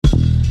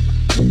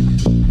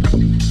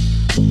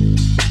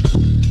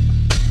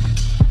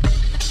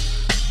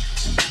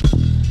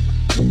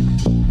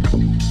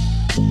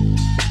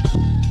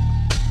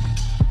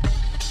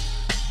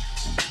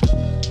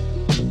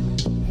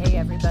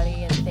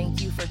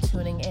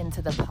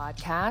listen to the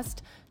podcast.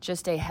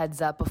 Just a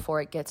heads up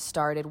before it gets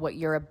started, what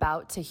you're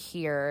about to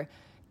hear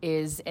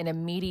is an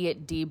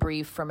immediate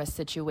debrief from a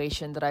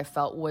situation that I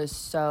felt was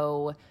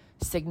so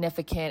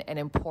significant and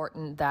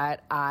important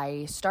that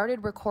I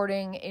started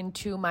recording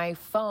into my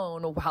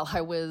phone while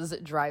I was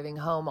driving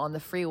home on the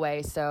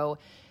freeway. So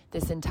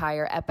this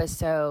entire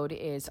episode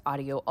is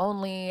audio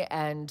only,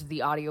 and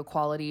the audio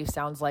quality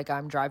sounds like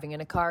I'm driving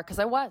in a car, because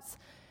I was.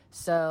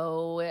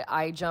 So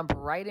I jump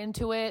right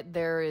into it.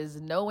 There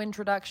is no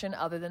introduction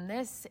other than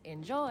this.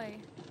 Enjoy.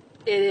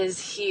 It is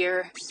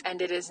here,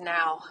 and it is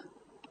now.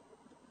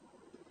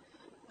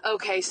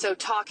 Okay, so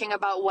talking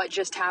about what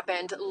just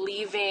happened,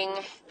 leaving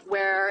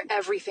where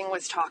everything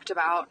was talked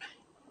about,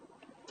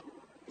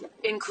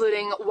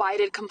 including why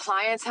did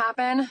compliance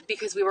happen?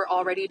 Because we were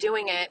already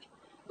doing it.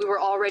 We were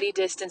already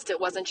distanced.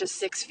 It wasn't just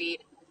 6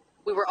 feet.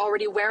 We were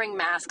already wearing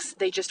masks.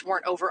 They just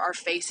weren't over our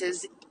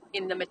faces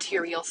in the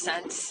material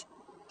sense.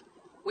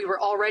 We were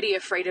already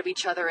afraid of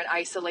each other and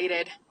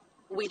isolated.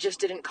 We just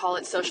didn't call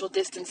it social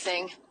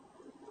distancing.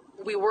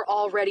 We were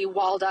already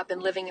walled up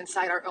and living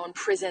inside our own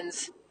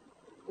prisons.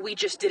 We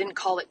just didn't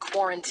call it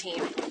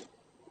quarantine.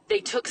 They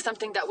took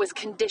something that was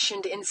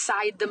conditioned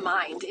inside the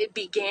mind. It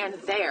began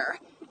there,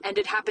 and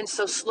it happened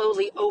so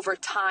slowly over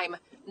time,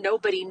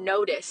 nobody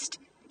noticed.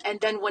 And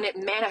then when it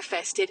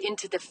manifested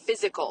into the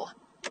physical,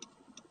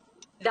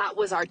 that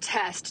was our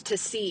test to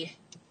see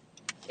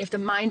if the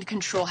mind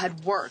control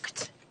had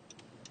worked.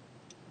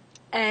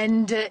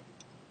 And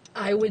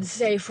I would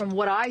say from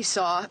what I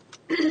saw,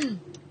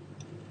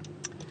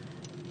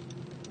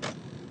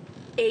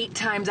 8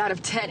 times out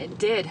of 10 it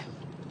did.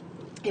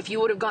 If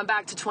you would have gone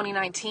back to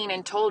 2019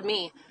 and told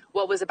me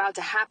what was about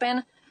to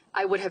happen,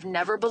 I would have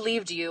never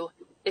believed you,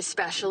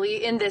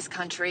 especially in this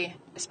country,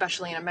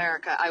 especially in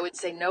America. I would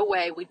say no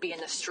way. We'd be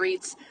in the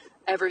streets.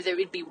 There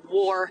would be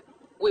war.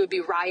 We would be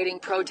rioting,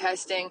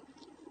 protesting.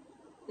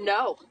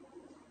 No.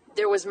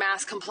 There was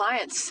mass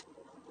compliance.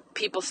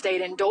 People stayed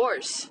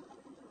indoors.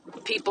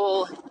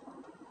 People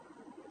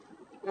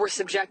were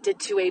subjected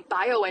to a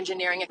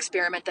bioengineering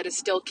experiment that is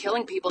still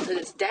killing people to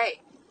this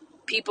day.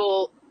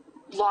 People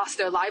lost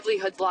their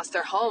livelihoods, lost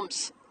their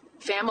homes.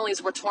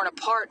 Families were torn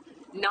apart,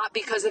 not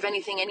because of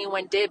anything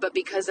anyone did, but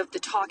because of the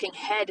talking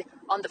head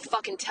on the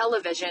fucking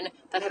television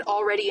that had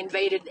already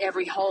invaded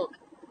every home.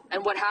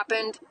 And what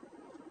happened?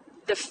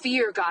 The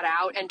fear got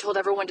out and told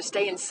everyone to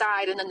stay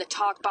inside, and then the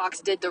talk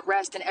box did the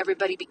rest, and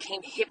everybody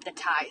became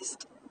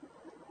hypnotized.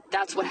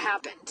 That's what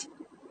happened.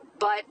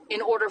 But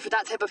in order for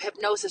that type of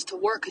hypnosis to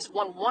work, because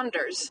one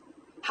wonders,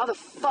 how the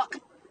fuck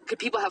could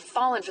people have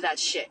fallen for that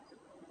shit?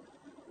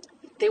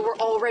 They were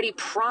already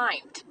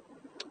primed.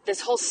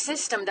 This whole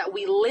system that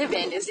we live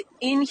in is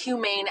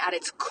inhumane at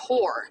its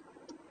core.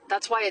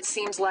 That's why it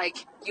seems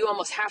like you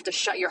almost have to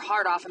shut your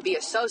heart off and be a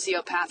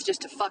sociopath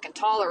just to fucking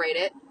tolerate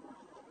it.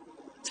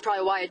 It's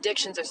probably why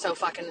addictions are so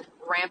fucking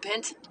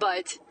rampant,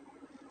 but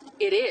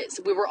it is.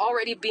 We were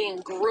already being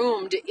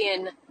groomed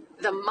in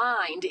the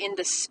mind, in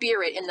the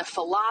spirit, in the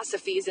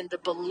philosophies, in the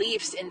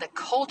beliefs, in the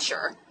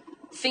culture,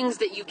 things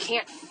that you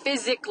can't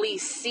physically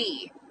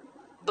see,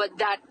 but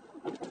that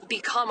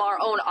become our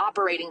own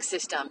operating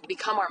system,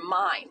 become our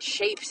mind,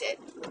 shapes it.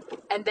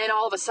 And then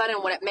all of a sudden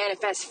when it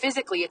manifests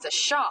physically, it's a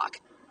shock.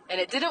 And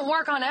it didn't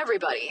work on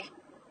everybody,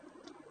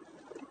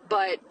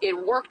 but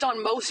it worked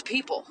on most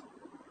people.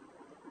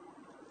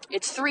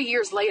 It's 3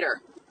 years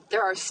later.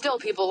 There are still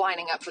people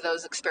lining up for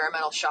those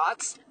experimental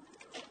shots.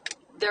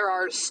 There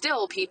are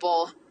still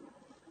people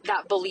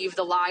that believe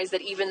the lies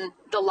that even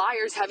the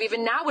liars have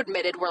even now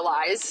admitted were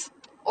lies,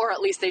 or at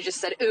least they just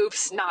said,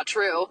 oops, not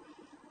true.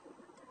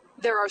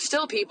 There are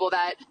still people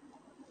that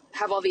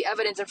have all the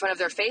evidence in front of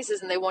their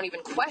faces and they won't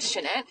even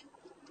question it.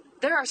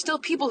 There are still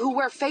people who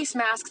wear face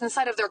masks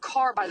inside of their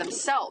car by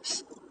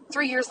themselves.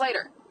 3 years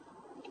later.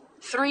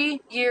 3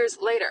 years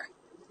later.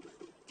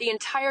 The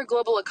entire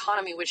global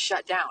economy was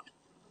shut down.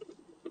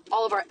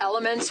 All of our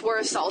elements were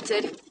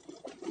assaulted.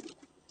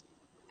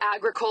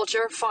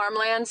 Agriculture,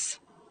 farmlands,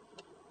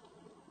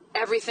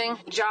 everything,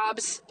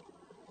 jobs,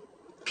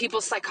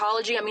 people's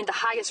psychology. I mean, the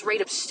highest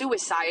rate of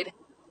suicide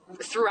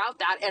throughout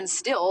that, and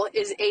still,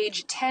 is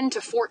age 10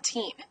 to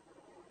 14.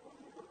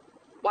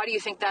 Why do you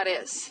think that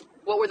is?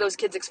 What were those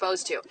kids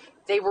exposed to?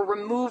 They were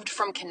removed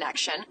from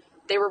connection.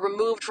 They were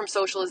removed from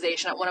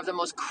socialization at one of the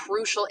most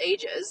crucial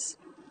ages.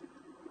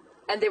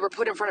 And they were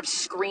put in front of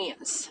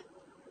screens.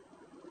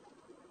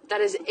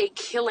 That is a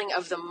killing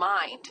of the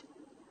mind.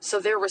 So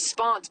their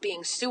response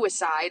being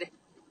suicide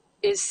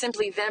is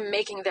simply them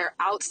making their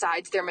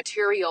outsides, their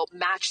material,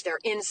 match their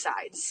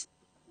insides.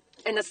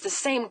 And it's the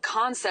same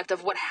concept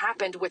of what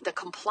happened with the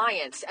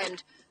compliance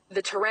and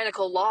the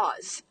tyrannical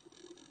laws.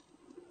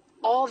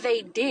 All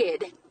they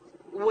did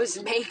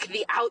was make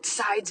the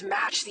outsides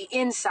match the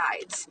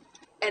insides.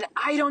 And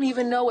I don't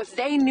even know if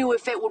they knew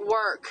if it would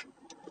work.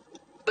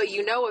 But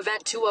you know,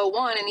 Event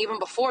 201, and even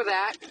before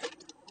that,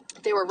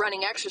 they were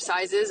running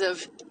exercises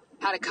of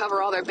how to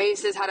cover all their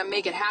bases, how to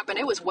make it happen.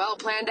 It was well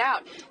planned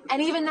out.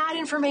 And even that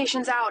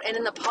information's out and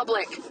in the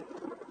public.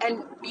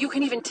 And you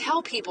can even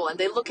tell people, and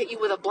they look at you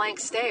with a blank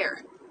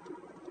stare.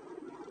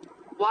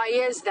 Why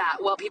is that?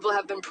 Well, people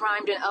have been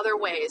primed in other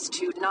ways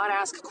to not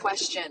ask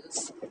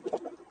questions,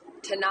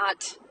 to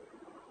not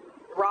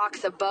rock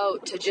the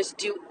boat, to just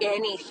do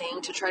anything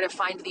to try to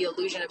find the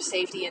illusion of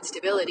safety and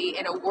stability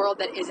in a world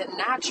that isn't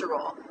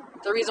natural.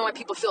 The reason why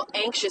people feel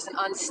anxious and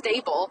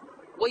unstable,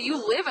 well,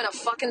 you live in a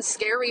fucking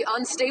scary,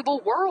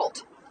 unstable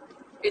world.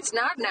 It's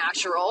not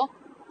natural.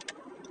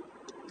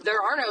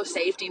 There are no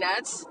safety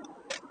nets.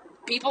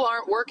 People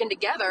aren't working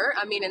together.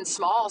 I mean, in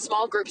small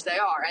groups they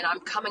are, and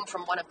I'm coming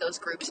from one of those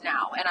groups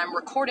now, and I'm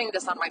recording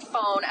this on my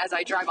phone as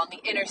I drive on the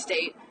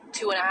interstate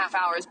 2.5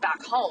 hours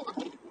back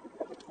home,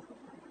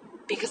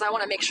 because I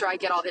want to make sure I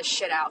get all this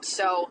shit out.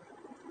 So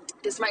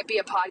this might be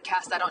a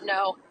podcast, I don't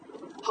know.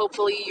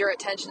 Hopefully your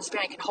attention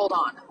span can hold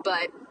on.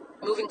 But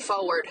moving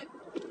forward,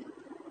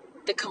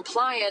 the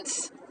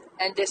compliance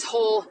and this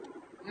whole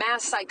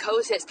mass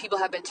psychosis people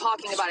have been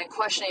talking about and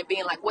questioning it,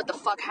 being like, what the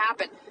fuck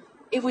happened?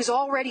 It was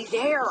already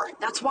there.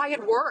 That's why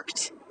it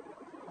worked.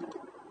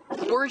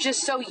 We're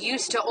just so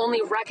used to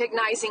only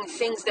recognizing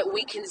things that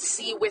we can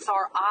see with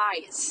our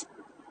eyes.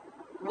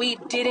 We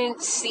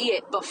didn't see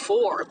it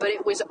before, but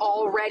it was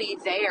already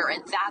there,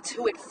 and that's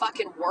who it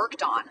fucking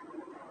worked on.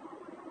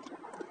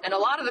 And a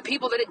lot of the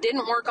people that it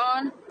didn't work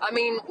on, I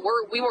mean,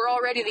 we were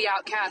already the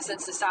outcasts in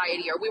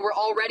society, or we were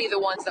already the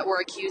ones that were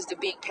accused of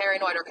being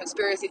paranoid or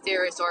conspiracy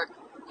theorists, or,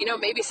 you know,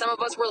 maybe some of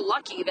us were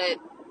lucky that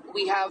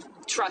we have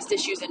trust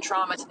issues and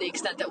trauma to the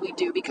extent that we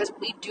do, because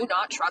we do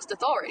not trust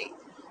authority.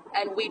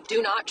 And we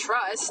do not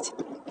trust,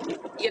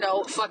 you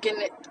know,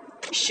 fucking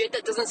shit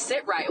that doesn't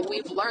sit right.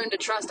 We've learned to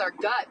trust our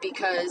gut,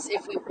 because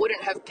if we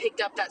wouldn't have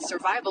picked up that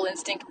survival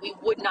instinct, we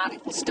would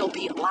not still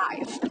be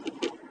alive.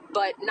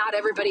 But not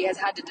everybody has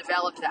had to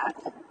develop that.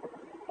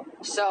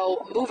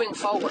 So moving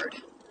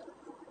forward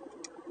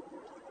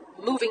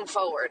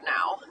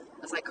now,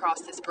 as I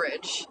cross this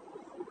bridge,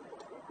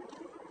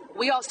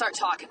 we all start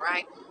talking,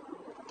 right?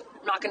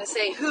 I'm not going to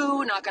say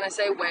who, not going to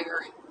say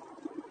where,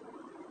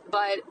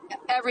 but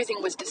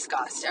everything was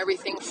discussed.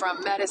 Everything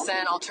from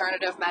medicine,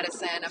 alternative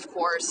medicine, of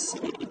course,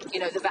 you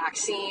know, the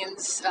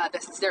vaccines,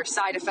 their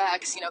side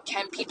effects, you know,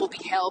 can people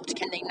be helped?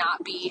 Can they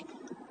not be?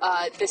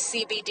 The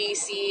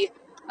CBDC,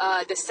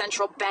 the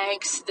central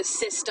banks, the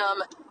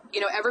system,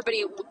 you know,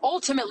 everybody,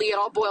 ultimately it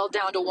all boiled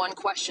down to one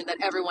question that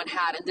everyone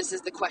had. And this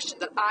is the question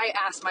that I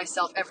ask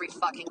myself every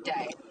fucking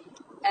day.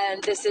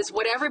 And this is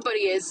what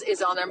everybody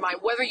is on their mind,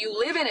 whether you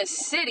live in a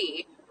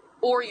city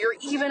or you're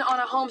even on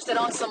a homestead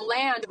on some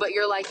land, but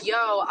you're like, yo,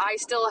 I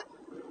still,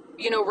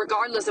 you know,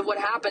 regardless of what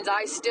happens,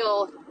 I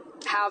still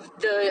have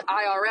the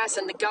IRS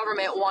and the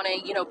government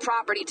wanting, you know,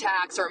 property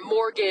tax or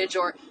mortgage,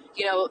 or,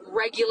 you know,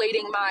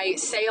 regulating my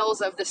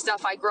sales of the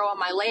stuff I grow on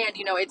my land.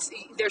 You know,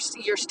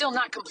 you're still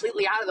not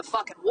completely out of the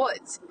fucking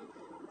woods.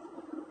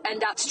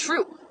 And that's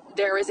true.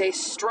 There is a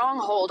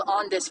stronghold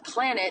on this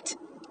planet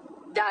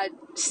that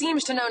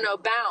seems to know no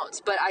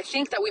bounds, but I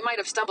think that we might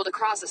have stumbled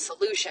across a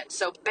solution.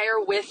 So bear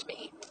with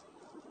me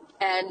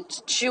and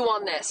chew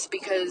on this,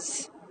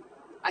 because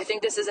I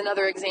think this is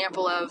another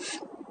example of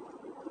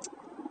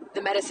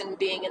the medicine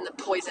being in the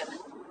poison,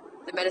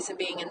 the medicine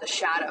being in the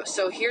shadow.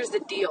 So here's the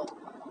deal.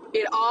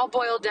 It all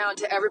boiled down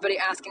to everybody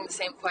asking the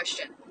same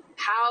question.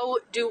 How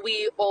do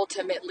we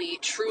ultimately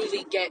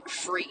truly get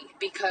free?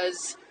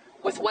 Because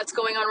with what's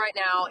going on right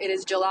now, it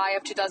is July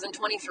of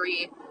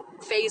 2023.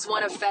 Phase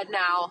 1 of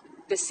FedNow,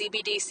 the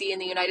CBDC in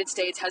the United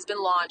States, has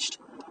been launched.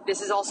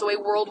 This is also a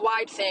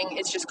worldwide thing.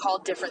 It's just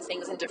called different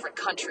things in different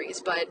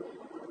countries. But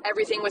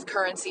everything with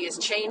currency is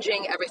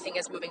changing. Everything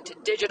is moving to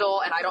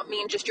digital. And I don't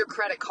mean just your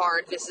credit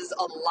card. This is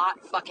a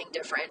lot fucking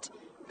different.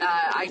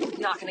 I'm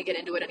not going to get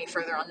into it any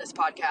further on this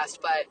podcast,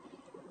 but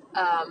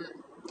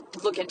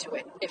look into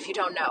it if you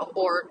don't know,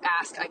 or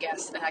ask, I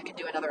guess, and I could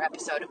do another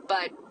episode.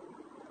 But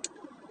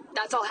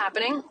that's all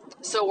happening.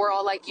 So we're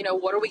all like, you know,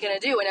 what are we going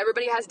to do? And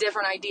everybody has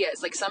different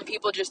ideas. Like, some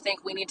people just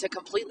think we need to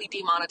completely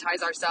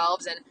demonetize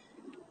ourselves and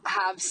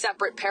have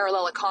separate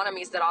parallel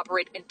economies that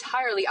operate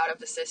entirely out of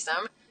the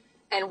system,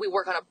 and we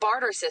work on a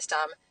barter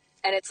system.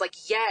 And it's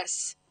like,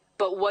 yes,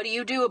 but what do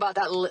you do about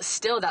that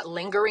that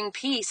lingering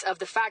piece of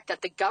the fact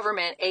that the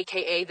government,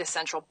 aka the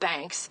central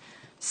banks,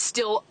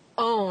 still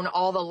own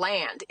all the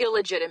land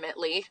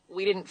illegitimately?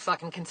 We didn't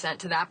fucking consent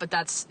to that, but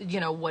that's, you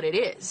know, what it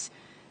is.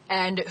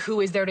 And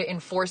who is there to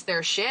enforce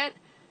their shit?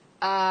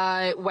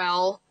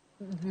 Well,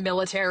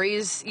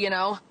 militaries, you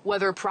know,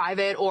 whether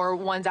private or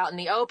ones out in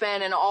the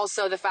open. And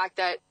also the fact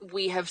that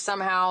we have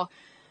somehow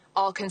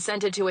all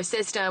consented to a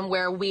system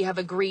where we have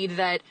agreed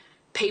that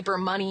paper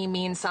money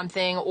means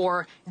something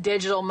or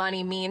digital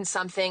money means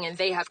something, and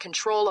they have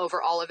control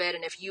over all of it.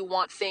 And if you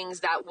want things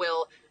that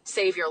will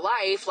save your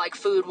life, like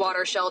food,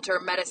 water, shelter,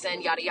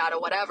 medicine, yada, yada,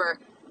 whatever,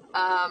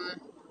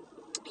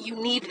 you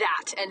need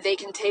that, and they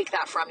can take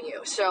that from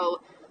you.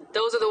 So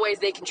those are the ways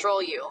they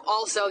control you.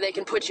 Also, they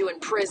can put you in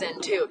prison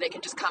too. They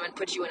can just come and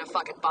put you in a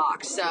fucking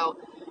box. So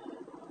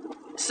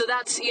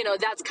that's, you know,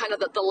 that's kind of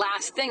the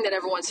last thing that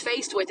everyone's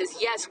faced with is,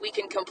 yes, we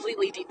can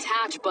completely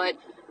detach, but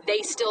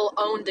they still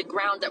own the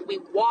ground that we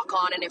walk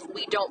on. And if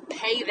we don't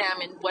pay them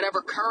in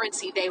whatever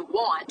currency they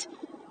want,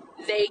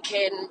 they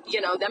can,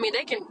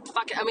 they can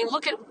fucking,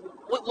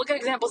 look at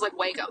examples like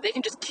Waco. They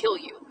can just kill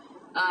you.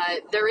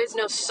 There is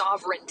no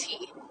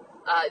sovereignty.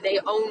 They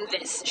own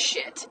this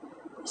shit.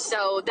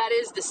 So that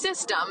is the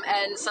system,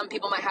 and some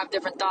people might have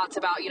different thoughts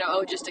about,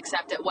 just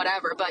accept it,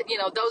 whatever. But,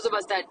 those of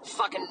us that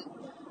fucking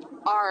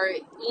are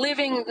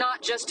living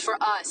not just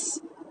for us,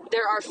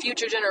 there are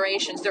future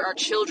generations, there are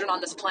children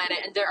on this planet,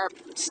 and there are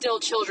still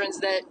children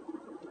that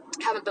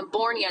haven't been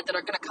born yet that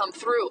are going to come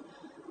through.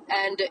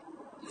 And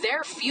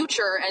their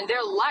future and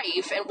their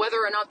life, and whether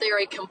or not they are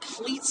a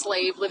complete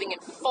slave living in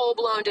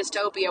full-blown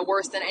dystopia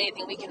worse than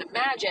anything we can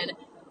imagine,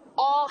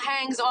 all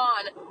hangs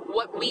on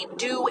what we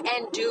do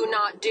and do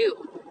not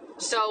do.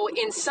 So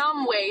in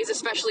some ways,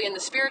 especially in the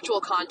spiritual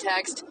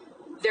context,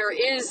 there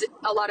is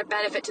a lot of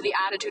benefit to the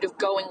attitude of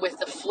going with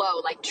the flow,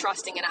 like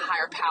trusting in a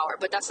higher power,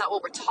 but that's not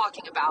what we're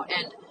talking about.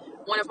 And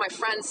one of my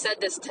friends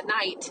said this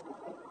tonight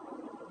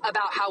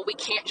about how we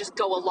can't just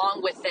go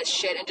along with this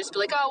shit and just be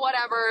like, oh,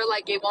 whatever,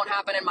 like it won't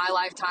happen in my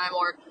lifetime,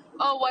 or,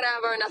 oh,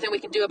 whatever, nothing we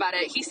can do about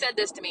it. He said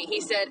this to me.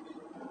 He said,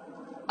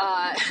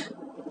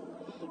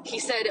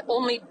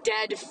 only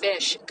dead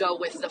fish go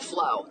with the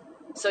flow.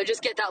 So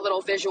just get that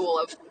little visual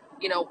of,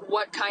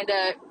 what kind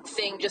of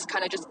thing just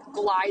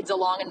glides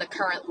along in the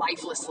current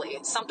lifelessly.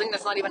 Something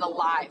that's not even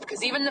alive.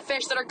 Because even the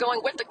fish that are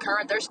going with the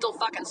current, they're still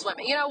fucking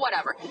swimming.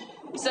 Whatever.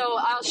 So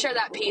I'll share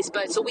that piece.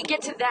 But so we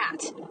get to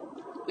that.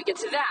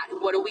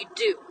 What do we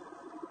do?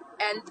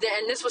 And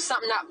then this was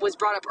something that was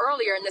brought up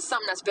earlier, and this is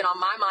something that's been on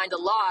my mind a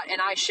lot.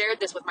 And I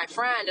shared this with my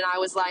friend, and I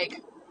was like,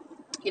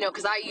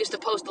 because I used to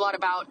post a lot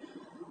about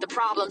the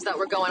problems that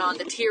were going on,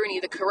 the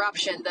tyranny, the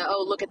corruption,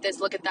 look at this,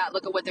 look at that,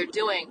 look at what they're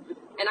doing.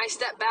 And I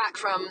stepped back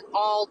from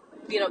all,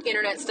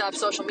 internet stuff,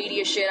 social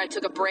media shit. I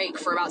took a break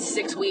for about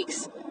 6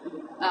 weeks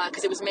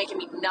because it was making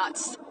me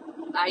nuts.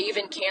 I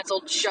even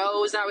canceled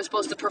shows that I was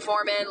supposed to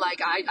perform in. Like,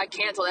 I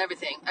canceled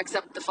everything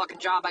except the fucking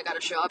job I got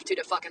to show up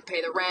to fucking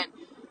pay the rent.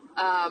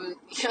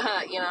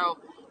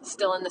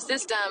 Still in the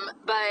system.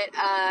 But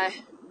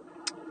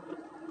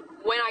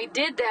when I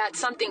did that,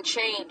 something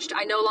changed.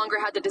 I no longer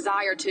had the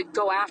desire to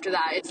go after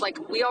that. It's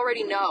like, we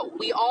already know.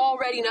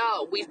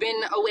 We've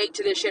been awake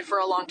to this shit for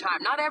a long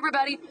time. Not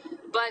everybody,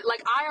 but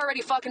like, I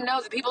already fucking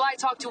know. The people I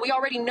talk to, we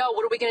already know.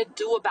 What are we going to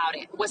do about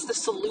it? What's the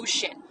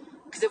solution?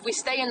 Because if we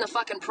stay in the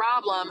fucking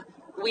problem,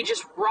 we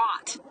just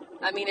rot.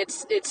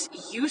 It's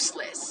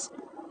useless.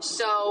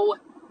 So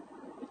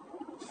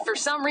for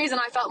some reason,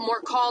 I felt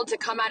more called to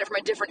come at it from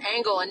a different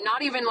angle, and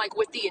not even like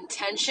with the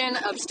intention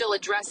of still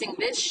addressing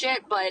this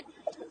shit, but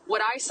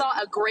what I saw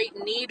a great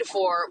need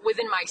for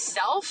within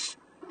myself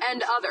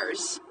and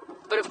others.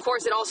 But of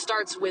course, it all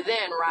starts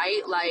within,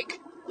 right? Like,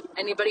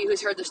 anybody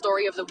who's heard the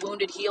story of the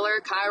wounded healer,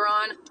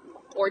 Chiron,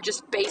 or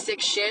just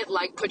basic shit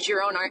like put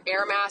your own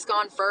air mask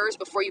on first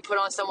before you put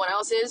on someone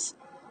else's.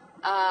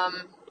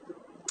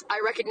 I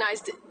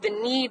recognized the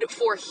need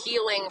for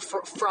healing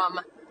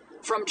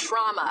from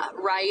trauma,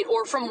 right?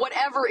 Or from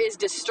whatever is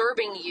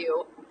disturbing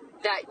you,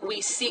 that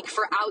we seek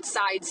for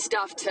outside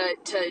stuff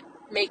to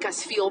make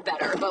us feel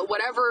better. But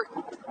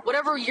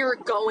whatever you're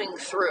going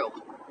through,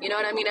 you know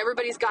what I mean?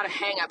 Everybody's got a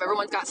hang up.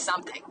 Everyone's got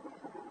something.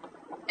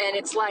 And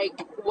it's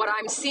like, what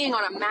I'm seeing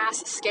on a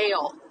mass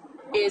scale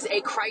is a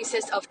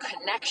crisis of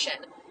connection.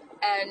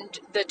 And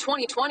the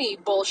 2020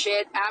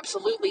 bullshit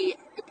absolutely,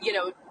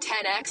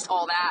 10x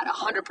all that,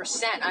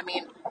 100%. I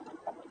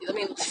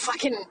mean,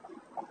 fucking,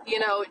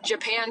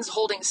 Japan's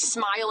holding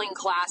smiling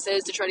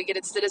classes to try to get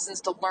its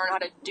citizens to learn how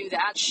to do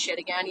that shit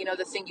again.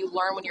 The thing you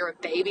learn when you're a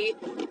baby.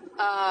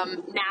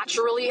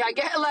 Naturally, I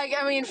get,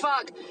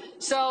 fuck.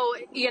 So,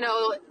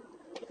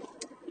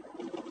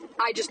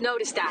 I just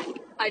noticed that.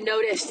 I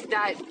noticed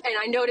that, and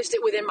I noticed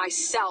it within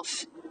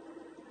myself.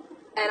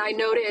 And I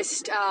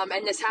noticed,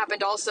 and this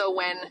happened also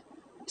when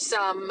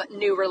some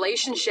new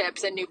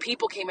relationships and new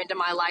people came into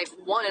my life,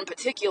 one in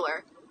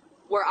particular,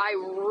 where I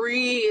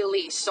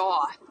really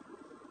saw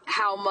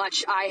how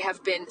much I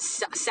have been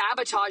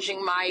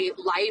sabotaging my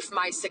life,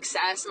 my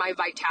success, my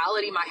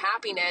vitality, my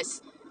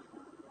happiness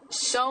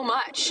so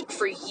much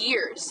for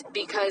years,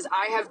 because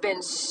I have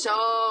been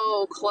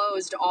so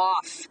closed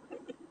off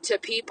to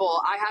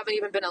people. I haven't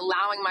even been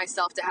allowing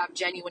myself to have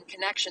genuine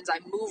connections. I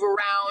move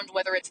around,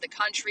 whether it's the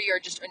country or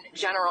just in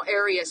general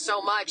areas,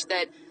 so much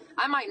that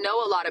I might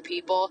know a lot of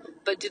people,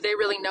 but do they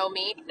really know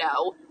me?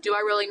 No. Do I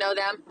really know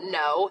them?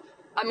 No.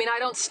 I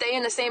don't stay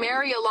in the same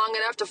area long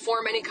enough to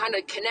form any kind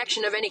of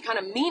connection of any kind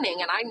of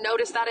meaning, and I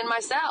noticed that in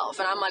myself,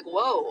 and I'm like,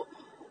 whoa,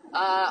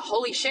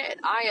 holy shit,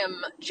 I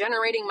am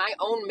generating my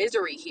own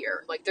misery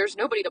here. Like, there's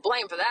nobody to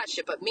blame for that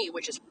shit but me,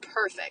 which is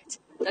perfect.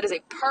 That is a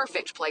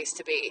perfect place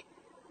to be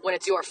when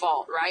it's your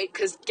fault, right?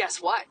 Because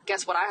guess what?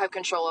 I have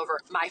control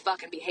over my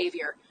fucking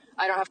behavior.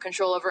 I don't have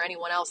control over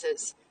anyone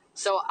else's.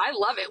 So I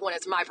love it when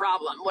it's my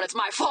problem, when it's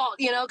my fault,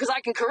 because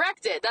I can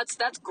correct it.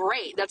 That's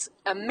great. That's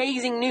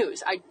amazing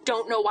news. I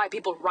don't know why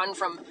people run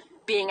from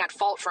being at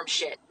fault from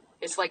shit.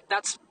 It's like,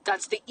 that's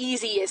the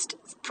easiest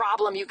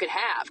problem you could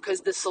have,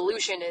 because the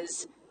solution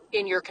is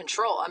in your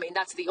control.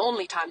 That's the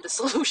only time the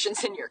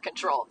solution's in your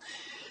control.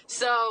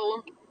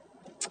 So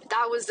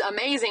that was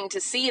amazing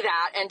to see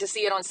that and to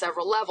see it on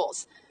several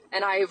levels.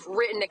 And I've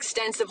written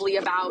extensively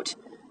about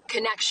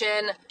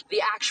connection,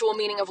 the actual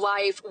meaning of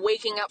life,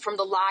 waking up from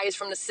the lies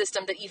from the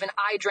system that even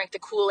I drank the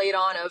Kool-Aid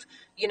on of,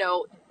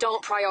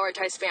 don't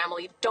prioritize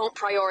family, don't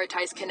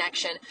prioritize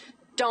connection,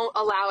 don't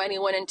allow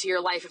anyone into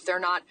your life if they're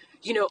not,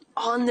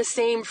 on the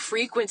same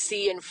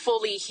frequency and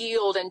fully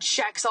healed and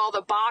checks all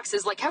the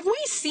boxes. Like, have we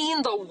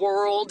seen the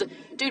world?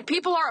 Dude,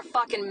 people are a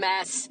fucking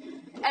mess.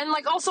 And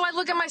also I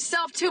look at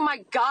myself too.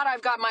 My God,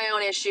 I've got my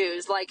own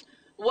issues.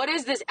 What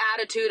is this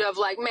attitude of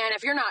man,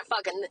 if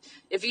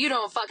you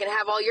don't fucking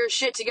have all your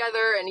shit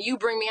together and you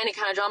bring me any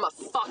kind of drama,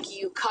 fuck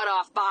you, cut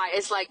off, bye.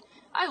 It's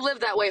I've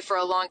lived that way for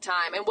a long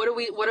time. And what are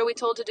we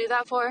told to do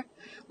that for?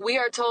 We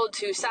are told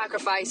to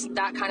sacrifice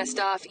that kind of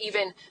stuff,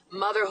 even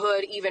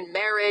motherhood, even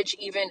marriage,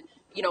 even,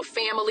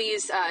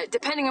 families,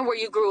 depending on where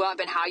you grew up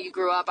and how you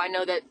grew up. I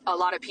know that a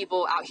lot of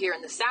people out here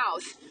in the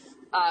South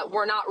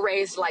were not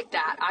raised like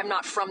that. I'm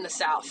not from the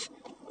South.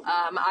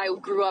 I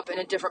grew up in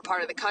a different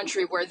part of the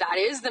country where that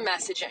is the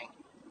messaging.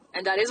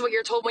 And that is what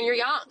you're told when you're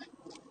young.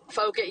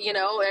 Focus,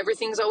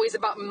 everything's always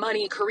about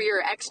money,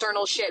 career,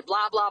 external shit,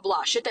 blah, blah,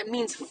 blah. Shit that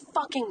means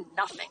fucking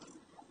nothing.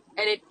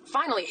 And it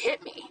finally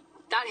hit me.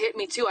 That hit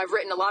me too. I've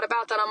written a lot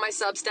about that on my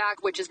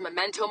Substack, which is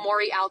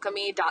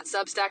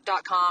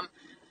mementomorialchemy.substack.com.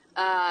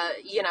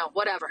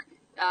 Whatever.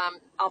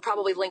 I'll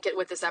probably link it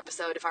with this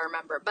episode if I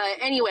remember. But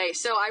anyway,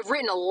 so I've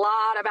written a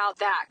lot about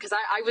that because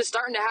I was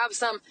starting to have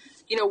some,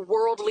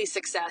 worldly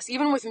success,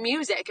 even with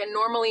music. And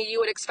normally you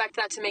would expect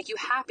that to make you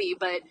happy,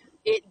 but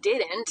it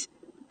didn't,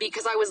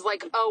 because I was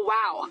like, oh,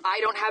 wow,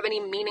 I don't have any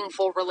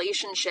meaningful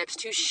relationships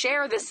to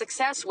share the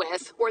success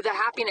with or the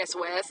happiness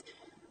with.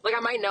 I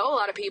might know a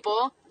lot of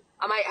people.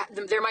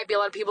 There might be a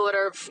lot of people that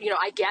are,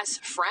 I guess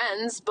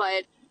friends,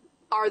 but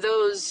are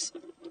those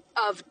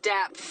of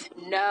depth?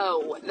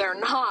 No, they're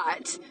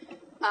not.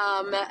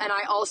 And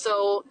I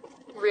also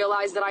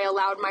realized that I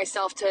allowed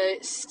myself to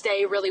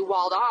stay really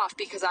walled off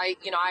because I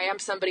am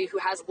somebody who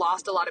has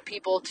lost a lot of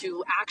people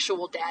to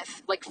actual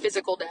death, like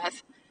physical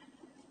death.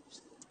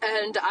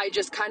 And I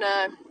just kind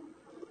of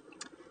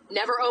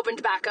never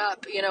opened back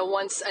up.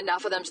 Once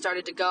enough of them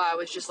started to go, I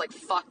was just like,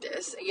 fuck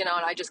this, and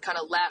I just kind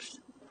of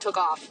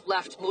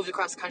moved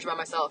across the country by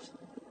myself.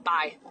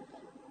 Bye.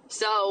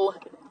 So,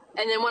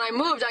 and then when I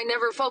moved, I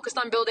never focused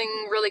on building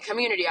really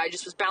community. I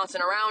just was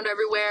bouncing around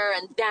everywhere.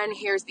 And then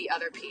here's the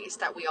other piece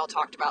that we all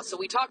talked about. So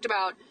we talked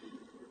about,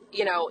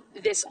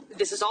 this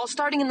is all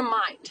starting in the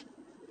mind.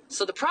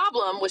 So the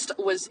problem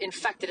was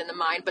infected in the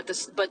mind, but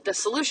the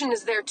solution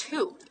is there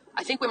too.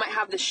 I think we might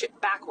have this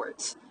shit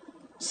backwards.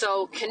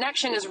 So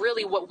connection is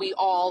really what we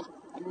all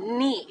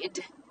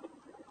need.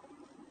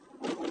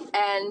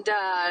 And,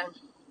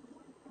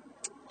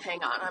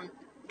 hang on, I'm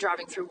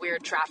driving through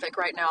weird traffic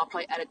right now. I'll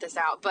probably edit this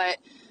out. But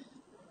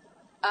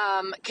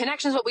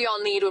connection is what we all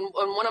need. When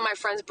one of my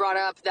friends brought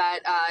up that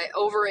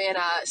over in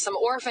some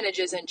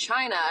orphanages in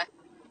China,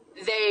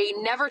 they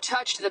never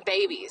touched the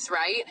babies,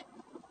 right?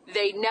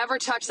 They never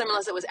touched them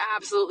unless it was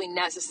absolutely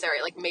necessary,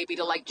 maybe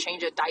to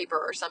change a diaper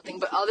or something.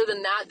 But other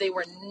than that, they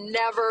were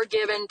never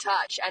given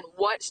touch. And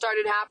what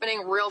started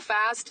happening real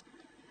fast?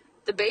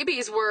 The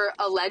babies were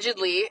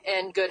allegedly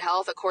in good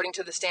health according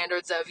to the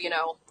standards of,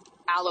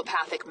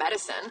 allopathic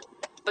medicine,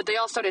 but they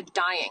all started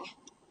dying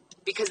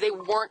because they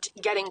weren't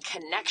getting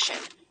connection.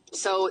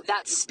 So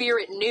that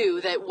spirit knew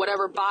that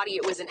whatever body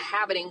it was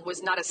inhabiting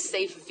was not a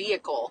safe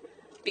vehicle,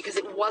 because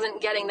it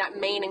wasn't getting that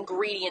main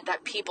ingredient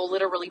that people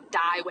literally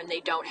die when they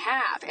don't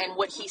have. And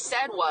what he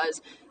said was,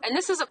 and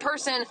this is a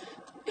person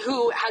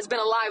who has been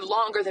alive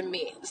longer than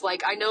me. It's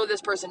I know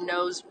this person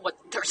knows what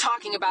they're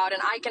talking about,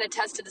 and I can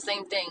attest to the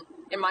same thing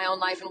in my own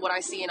life and what I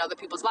see in other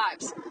people's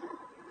lives.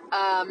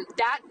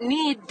 That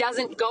need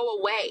doesn't go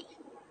away.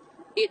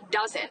 It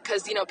doesn't,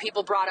 because,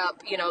 people brought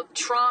up,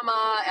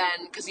 trauma,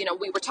 and because,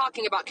 we were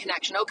talking about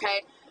connection.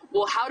 Okay,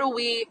 well, how do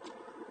we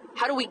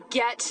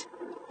get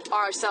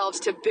ourselves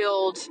to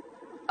build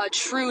a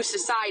true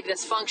society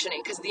that's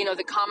functioning? Because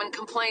the common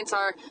complaints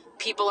are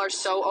people are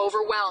so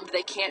overwhelmed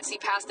they can't see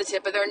past the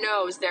tip of their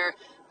nose. They're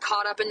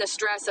caught up in the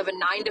stress of a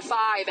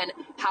 9-to-5, and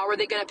how are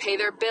they going to pay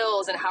their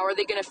bills, and how are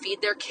they going to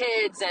feed their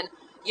kids, and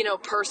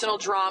personal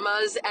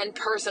dramas and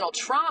personal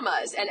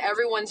traumas, and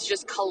everyone's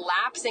just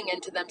collapsing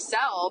into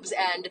themselves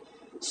and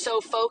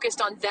so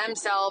focused on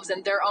themselves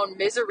and their own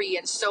misery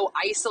and so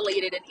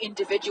isolated and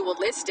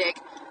individualistic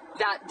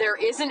that there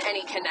isn't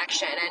any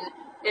connection. And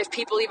if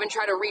people even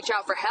try to reach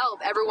out for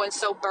help, everyone's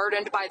so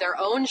burdened by their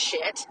own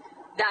shit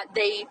that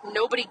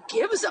nobody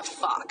gives a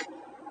fuck.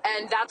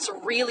 And that's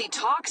really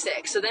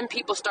toxic. So then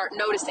people start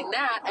noticing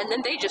that, and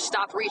then they just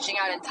stop reaching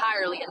out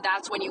entirely. And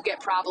that's when you get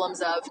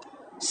problems of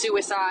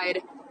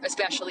suicide,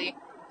 especially.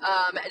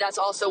 That's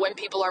also when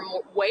people are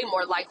way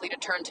more likely to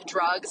turn to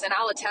drugs. And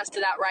I'll attest to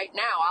that right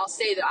now. I'll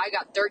say that I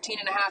got 13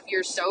 and a half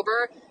years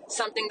sober.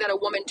 Something that a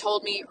woman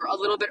told me a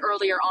little bit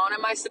earlier on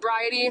in my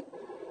sobriety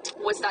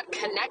was that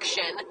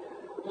connection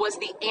was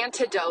the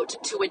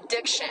antidote to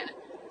addiction.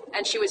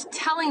 And she was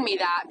telling me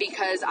that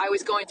because I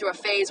was going through a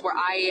phase where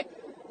I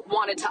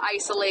wanted to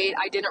isolate.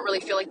 I didn't really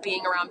feel like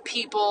being around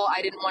people.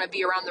 I didn't want to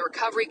be around the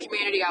recovery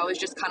community. I was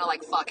just kind of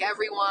like, fuck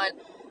everyone.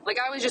 Like,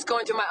 I was just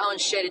going through my own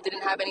shit. It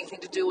didn't have anything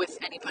to do with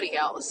anybody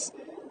else.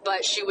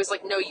 But she was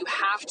like, no, you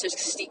have to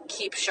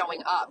keep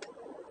showing up.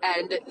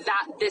 And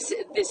this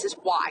is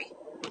why.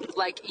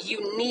 Like,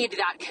 you need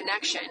that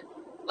connection.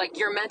 Like,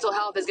 your mental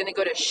health is going to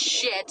go to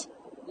shit,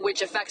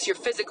 which affects your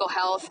physical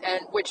health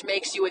and which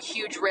makes you a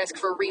huge risk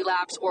for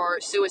relapse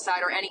or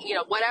suicide or any,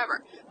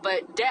 whatever.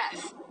 But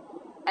death.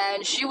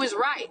 And she was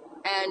right.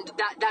 And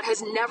that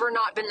has never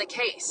not been the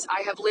case.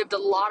 I have lived a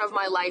lot of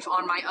my life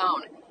on my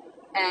own.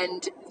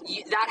 And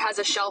that has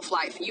a shelf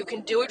life. You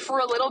can do it for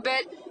a little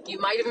bit. You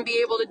might even be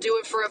able to do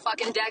it for a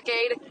fucking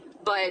decade.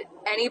 But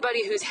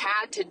anybody who's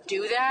had to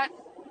do that,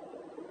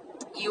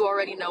 you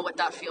already know what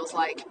that feels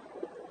like.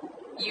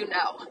 You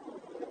know.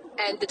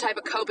 And the type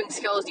of coping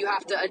skills you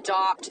have to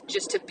adopt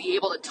just to be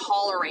able to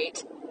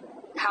tolerate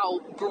how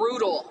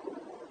brutal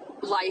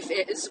life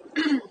is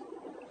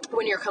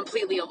when you're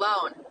completely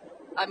alone.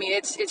 I mean,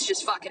 it's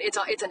just fucking, it's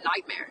a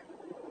nightmare.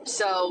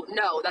 So,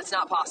 no, that's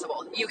not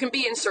possible. You can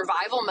be in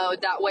survival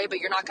mode that way, but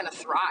you're not going to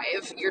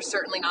thrive. You're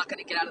certainly not going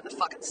to get out of the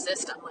fucking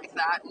system like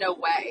that. No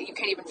way. You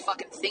can't even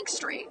fucking think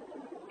straight.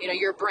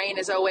 Your brain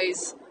is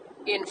always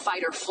in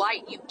fight or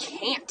flight. You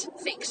can't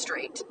think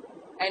straight.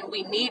 And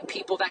we need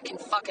people that can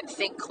fucking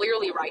think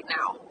clearly right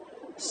now.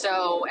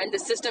 So, and the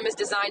system is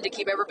designed to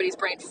keep everybody's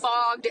brain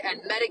fogged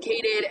and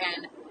medicated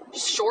and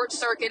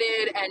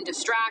short-circuited and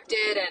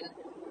distracted and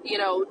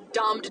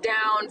dumbed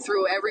down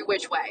through every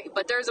which way.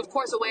 But there's, of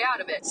course, a way out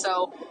of it.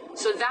 So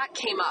that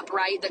came up,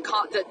 right?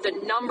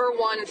 The number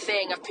one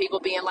thing of people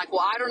being like,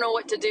 well, I don't know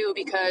what to do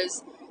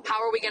because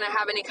how are we going to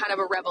have any kind of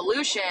a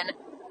revolution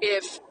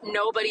if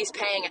nobody's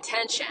paying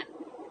attention?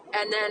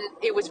 And then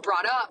it was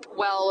brought up,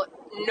 well,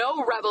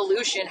 no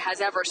revolution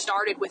has ever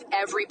started with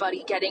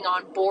everybody getting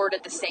on board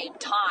at the same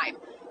time.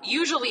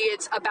 Usually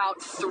it's about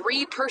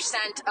 3%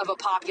 of a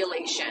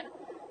population.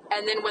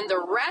 And then when the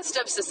rest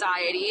of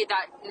society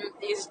that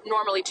is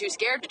normally too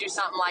scared to do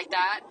something like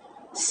that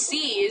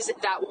sees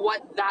that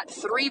what that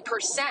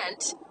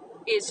 3%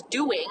 is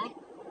doing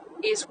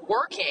is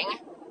working,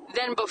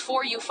 then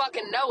before you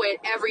fucking know it,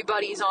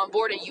 everybody's on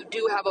board and you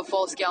do have a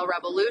full-scale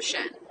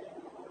revolution.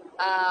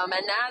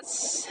 And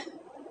that's,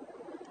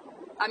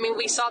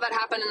 we saw that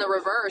happen in the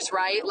reverse,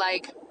 right?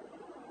 Like,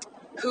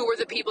 who were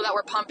the people that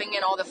were pumping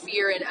in all the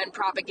fear and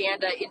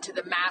propaganda into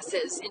the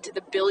masses, into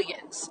the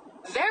billions?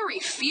 Very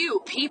few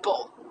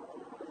people,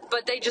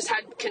 but they just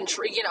had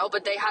control,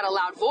 but they had a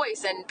loud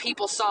voice and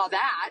people saw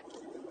that.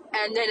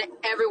 And then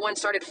everyone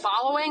started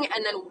following.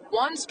 And then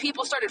once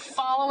people started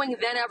following,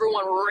 then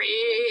everyone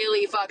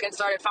really fucking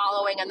started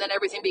following. And then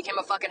everything became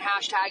a fucking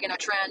hashtag and a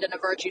trend and a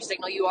virtue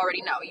signal. You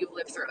already know, you've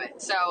lived through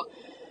it. So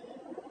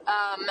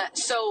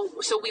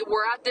we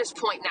were at this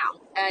point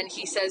now, and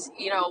he says,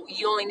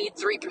 you only need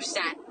 3%.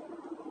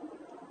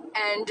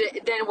 And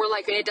then we're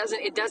like, it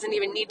doesn't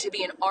even need to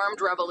be an armed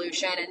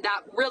revolution, and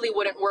that really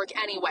wouldn't work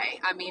anyway.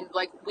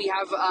 We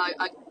have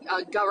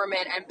a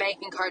government and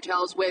banking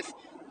cartels with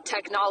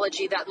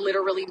technology that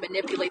literally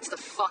manipulates the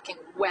fucking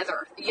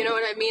weather. You know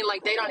what I mean?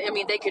 Like,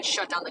 they could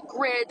shut down the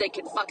grid, they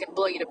could fucking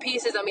blow you to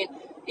pieces.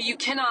 You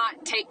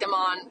cannot take them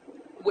on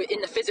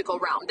in the physical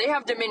realm. They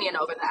have dominion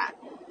over that.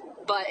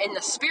 But in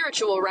the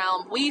spiritual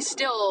realm, we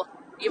still,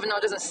 even though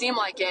it doesn't seem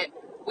like it,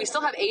 we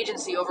still have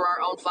agency over our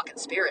own fucking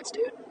spirits,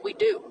 dude. We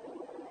do.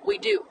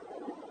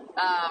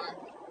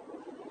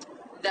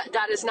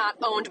 That is not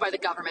owned by the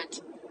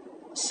government.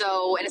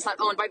 So, and it's not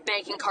owned by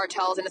banking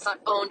cartels, and it's not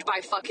owned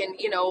by fucking,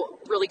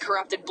 really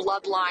corrupted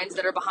bloodlines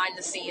that are behind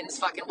the scenes,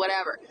 fucking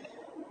whatever.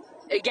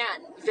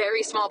 Again,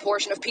 very small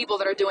portion of people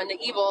that are doing the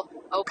evil.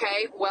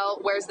 Okay, well,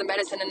 where's the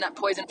medicine in that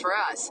poison for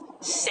us?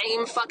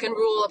 Same fucking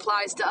rule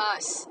applies to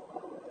us.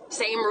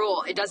 Same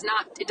rule. It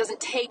doesn't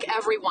take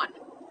everyone.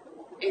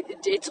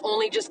 It's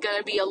only just going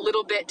to be a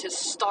little bit to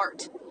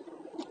start.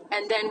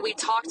 And then we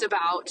talked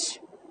about,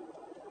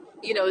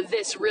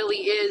 this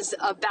really is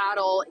a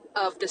battle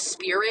of the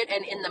spirit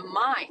and in the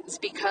minds,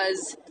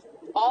 because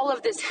all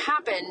of this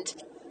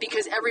happened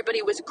because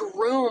everybody was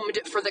groomed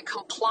for the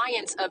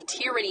compliance of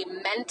tyranny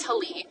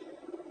mentally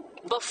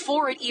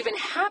before it even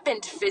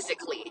happened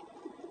physically.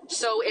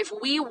 So if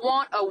we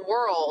want a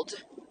world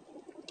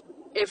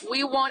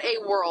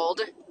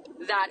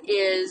that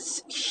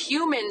is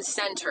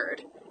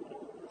human-centered,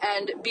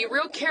 and be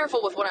real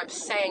careful with what I'm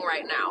saying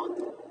right now.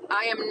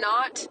 I am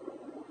not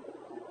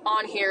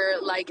on here,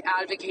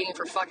 advocating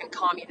for fucking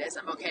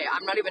communism, okay?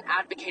 I'm not even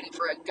advocating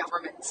for a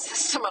government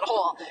system at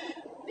all.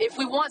 If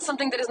we want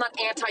something that is not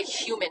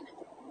anti-human,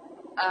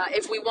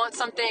 if we want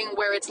something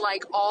where it's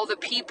like all the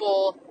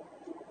people,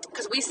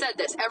 because we said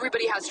this,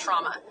 everybody has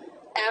trauma.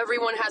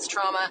 Everyone has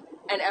trauma,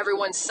 and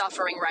everyone's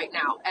suffering right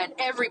now. And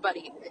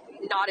everybody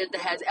nodded the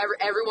heads.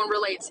 Everyone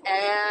relates,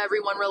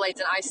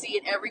 and I see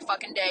it every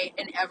fucking day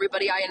in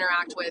everybody I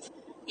interact with,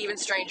 even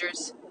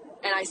strangers,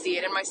 and I see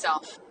it in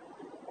myself.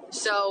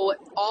 So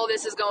all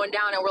this is going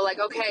down, and we're like,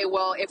 okay,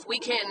 well, if we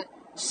can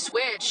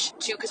switch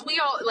to, because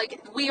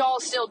we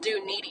all still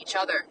do need each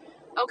other.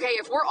 okay,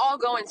 if we're all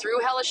going through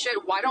hella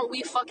shit, why don't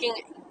we fucking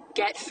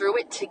get through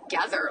it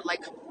together?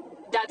 Like,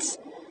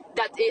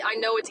 I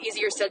know it's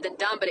easier said than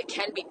done, but it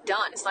can be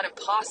done. It's not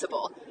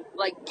impossible.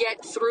 Like,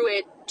 get through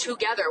it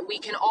together. We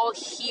can all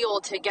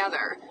heal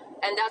together.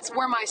 And that's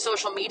where my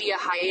social media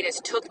hiatus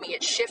took me.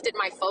 It shifted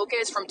my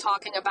focus from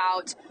talking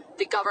about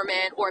the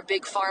government or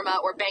big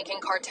pharma or banking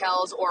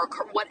cartels or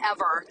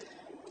whatever.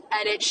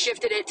 And it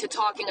shifted it to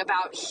talking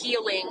about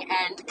healing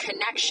and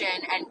connection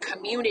and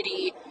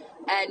community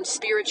and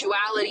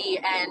spirituality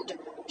and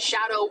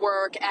shadow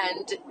work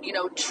and,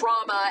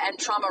 trauma and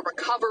trauma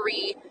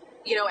recovery,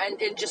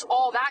 and just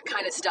all that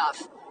kind of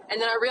stuff.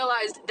 And then I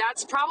realized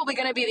that's probably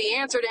going to be the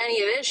answer to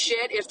any of this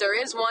shit, if there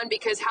is one,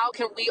 because how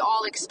can we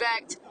all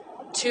expect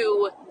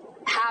to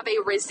have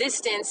a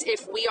resistance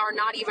if we are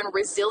not even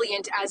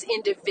resilient as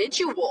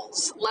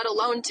individuals, let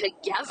alone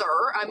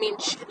together? I mean,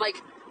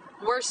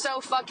 we're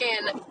so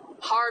fucking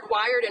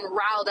hardwired and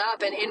riled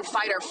up and in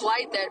fight or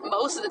flight that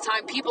most of the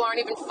time people aren't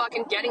even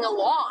fucking getting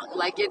along.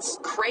 Like, it's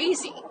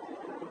crazy,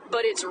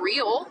 but it's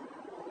real.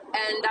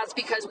 And that's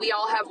because we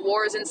all have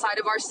wars inside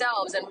of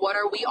ourselves. And what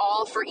are we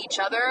all for each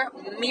other?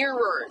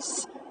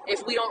 Mirrors.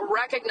 If we don't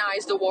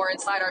recognize the war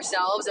inside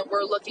ourselves and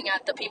we're looking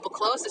at the people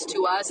closest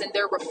to us and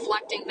they're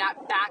reflecting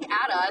that back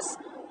at us,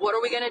 what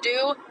are we going to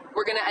do?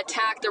 We're going to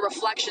attack the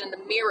reflection in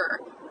the mirror.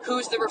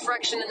 Who's the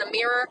reflection in the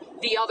mirror?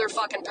 The other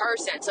fucking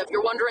person. So if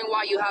you're wondering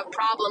why you have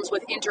problems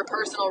with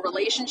interpersonal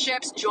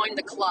relationships, join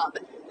the club.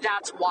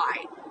 That's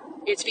why.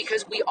 It's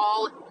because we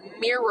all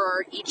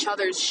mirror each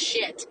other's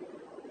shit.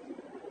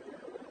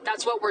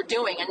 That's what we're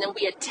doing. And then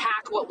we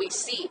attack what we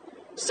see.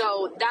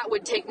 So that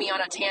would take me on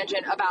a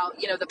tangent about,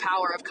 the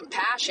power of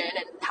compassion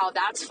and how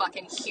that's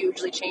fucking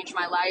hugely changed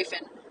my life.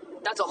 And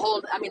that's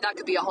that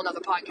could be a whole nother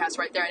podcast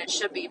right there, and it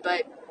should be.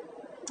 But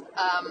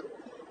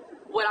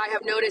what I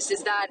have noticed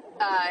is that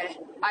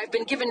I've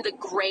been given the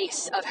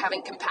grace of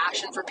having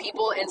compassion for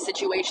people in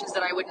situations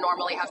that I would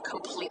normally have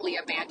completely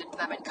abandoned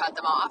them and cut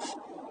them off.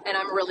 And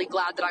I'm really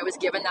glad that I was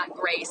given that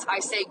grace.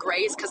 I say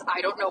grace because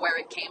I don't know where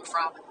it came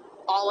from.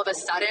 All of a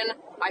sudden,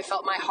 I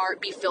felt my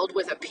heart be filled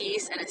with a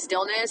peace and a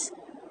stillness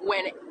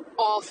when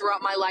all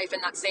throughout my life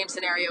in that same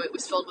scenario, it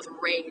was filled with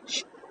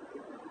rage.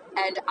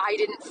 And I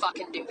didn't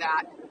fucking do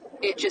that.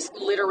 It just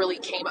literally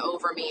came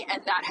over me.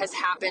 And that has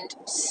happened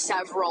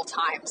several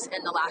times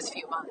in the last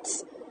few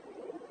months.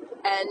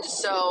 And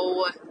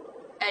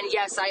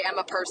yes, I am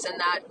a person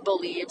that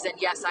believes. And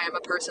yes, I am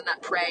a person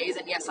that prays.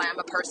 And yes, I am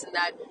a person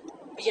that,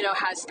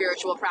 has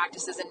spiritual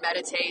practices and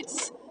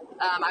meditates.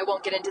 I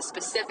won't get into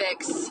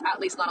specifics, at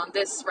least not on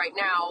this right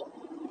now,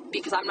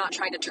 because I'm not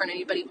trying to turn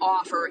anybody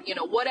off or,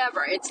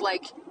 whatever. It's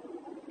like,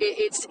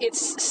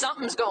 it's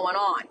something's going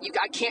on.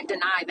 I can't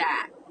deny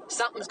that.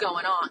 Something's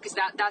going on, because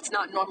that's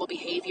not normal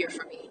behavior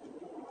for me,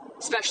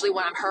 especially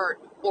when I'm hurt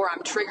or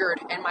I'm triggered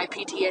and my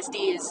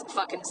PTSD is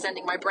fucking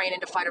sending my brain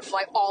into fight or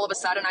flight. All of a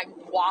sudden, I'm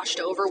washed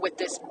over with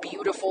this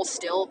beautiful,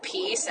 still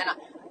peace, and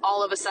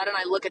all of a sudden,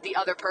 I look at the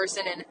other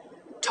person in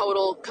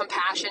total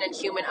compassion and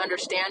human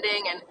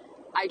understanding, and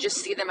I just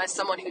see them as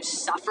someone who's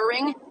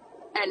suffering,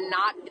 and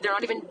they're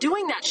not even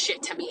doing that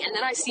shit to me. And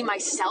then I see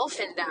myself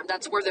in them.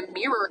 That's where the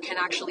mirror can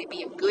actually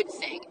be a good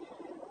thing.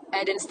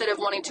 And instead of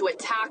wanting to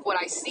attack what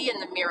I see in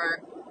the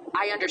mirror,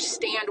 I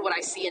understand what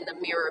I see in the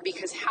mirror,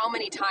 because how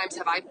many times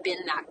have I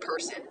been that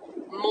person?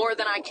 More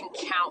than I can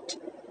count.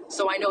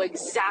 So I know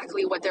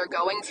exactly what they're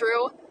going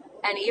through.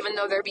 And even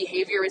though their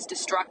behavior is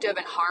destructive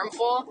and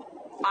harmful,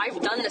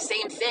 I've done the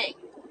same thing.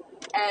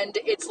 And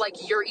it's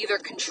like you're either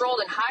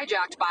controlled and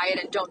hijacked by it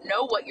and don't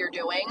know what you're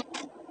doing,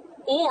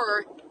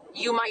 or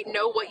you might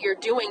know what you're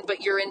doing,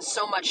 but you're in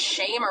so much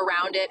shame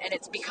around it, and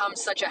it's become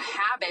such a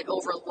habit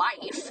over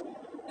life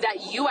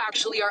that you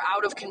actually are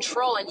out of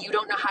control and you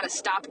don't know how to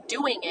stop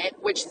doing it,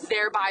 which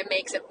thereby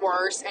makes it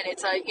worse, and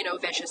it's a,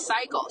 vicious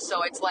cycle.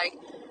 So it's like,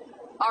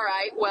 all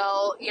right,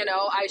 well,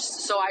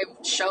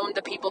 I've shown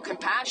the people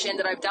compassion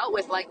that I've dealt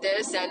with like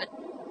this, and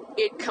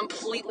it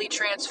completely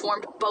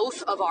transformed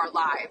both of our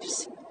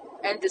lives.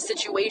 And the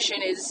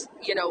situation is,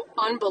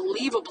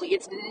 unbelievably,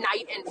 it's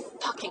night and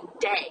fucking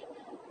day.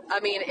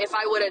 I mean, if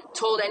I would have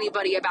told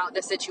anybody about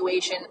the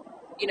situation,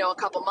 a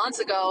couple months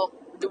ago,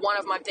 the one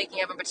of them I'm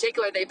thinking of in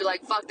particular, they'd be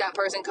like, fuck that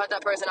person, cut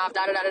that person off,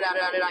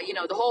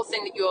 da-da-da-da-da-da-da, the whole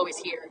thing that you always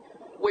hear,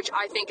 which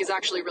I think is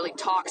actually really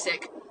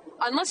toxic.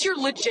 Unless you're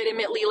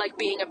legitimately,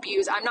 being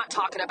abused. I'm not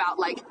talking about,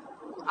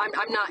 I'm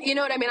not, you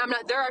know what I mean?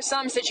 There are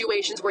some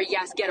situations where,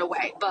 yes, get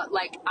away, but,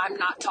 I'm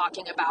not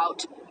talking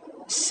about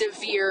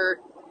severe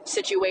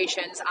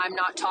situations. I'm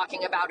not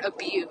talking about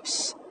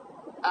abuse.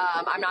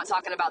 I'm not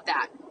talking about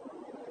that.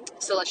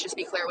 So let's just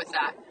be clear with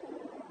that.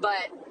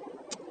 But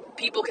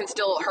people can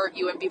still hurt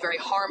you and be very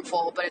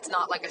harmful, but it's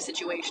not like a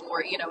situation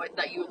where,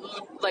 that you,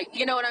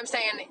 you know what I'm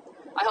saying?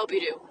 I hope you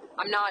do.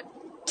 I'm not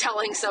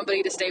telling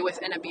somebody to stay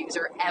with an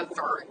abuser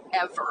ever.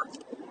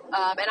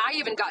 And I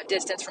even got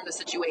distance from the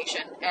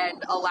situation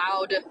and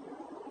allowed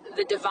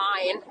the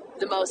divine,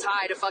 the Most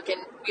High, to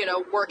fucking,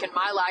 work in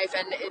my life,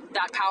 and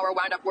that power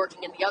wound up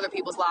working in the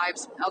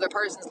other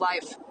person's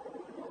life,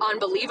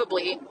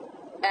 unbelievably.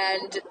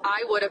 And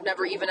I would have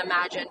never even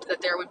imagined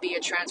that there would be a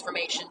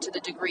transformation to the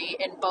degree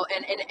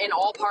in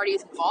all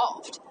parties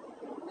involved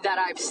that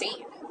I've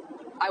seen.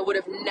 I would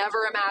have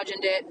never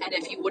imagined it. And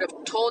if you would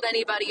have told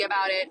anybody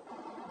about it,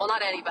 well,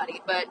 not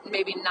anybody, but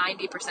maybe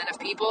 90% of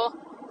people,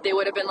 they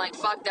would have been like,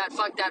 fuck that,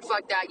 fuck that,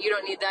 fuck that. You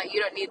don't need that.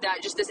 You don't need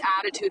that. Just this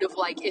attitude of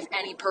like, if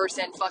any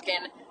person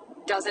fucking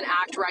doesn't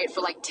act right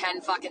for like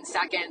 10 fucking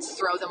seconds,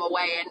 throw them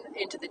away and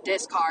into the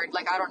discard.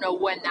 Like, I don't know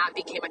when that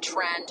became a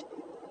trend,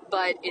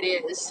 but it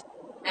is.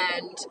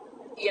 And,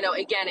 you know,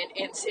 again,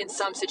 in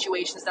some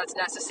situations that's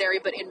necessary,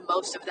 but in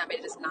most of them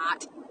it is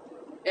not.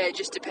 It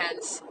just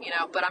depends, you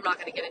know, but I'm not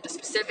going to get into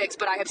specifics,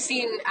 but I have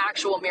seen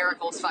actual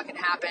miracles fucking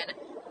happen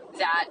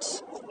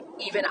that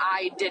even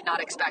I did not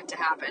expect to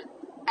happen.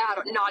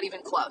 Not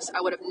even close.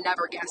 I would have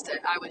never guessed it.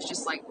 I was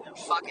just like,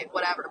 fuck it,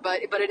 whatever.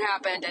 But it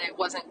happened, and it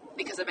wasn't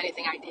because of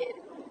anything I did.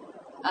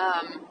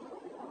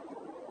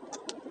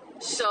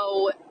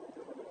 So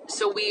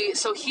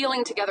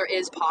healing together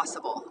is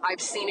possible.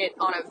 I've seen it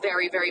on a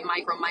very, very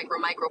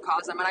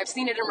microcosm, and I've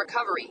seen it in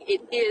recovery.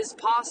 It is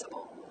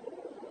possible.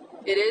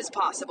 It is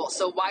possible.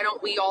 So why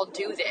don't we all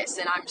do this?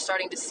 And I'm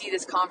starting to see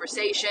this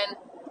conversation,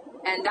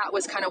 and that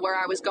was kind of where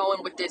I was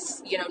going with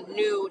this, you know,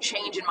 new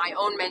change in my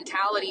own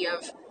mentality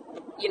of,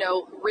 you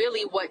know,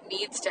 really what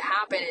needs to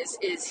happen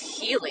is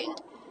healing.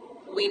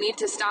 We need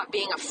to stop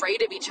being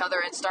afraid of each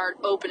other and start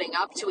opening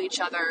up to each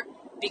other,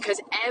 because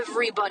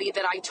everybody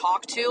that I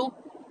talk to,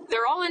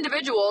 they're all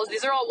individuals.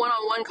 These are all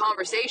one-on-one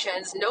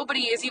conversations.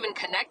 Nobody is even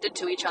connected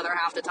to each other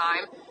half the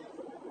time.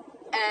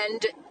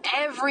 And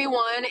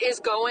everyone is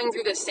going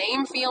through the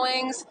same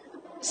feelings,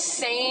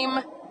 same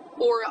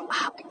or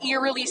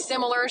eerily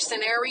similar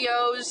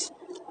scenarios.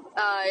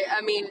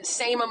 I mean,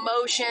 same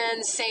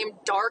emotions, same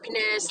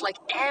darkness, like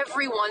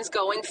everyone's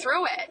going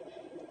through it.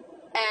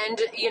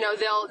 And, you know,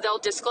 they'll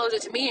disclose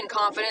it to me in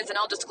confidence, and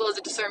I'll disclose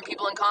it to certain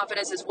people in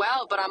confidence as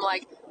well. But I'm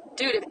like,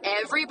 dude, if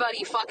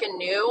everybody fucking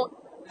knew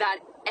that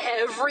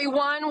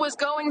everyone was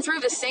going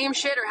through the same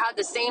shit or had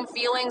the same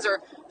feelings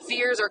or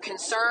fears or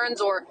concerns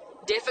or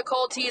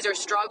difficulties or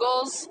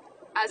struggles,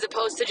 as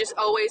opposed to just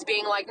always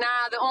being like,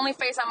 nah, the only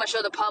face I'm gonna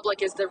show the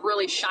public is the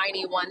really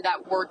shiny one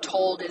that we're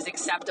told is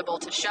acceptable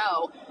to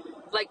show.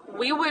 Like,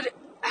 we would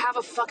have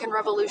a fucking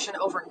revolution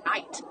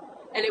overnight,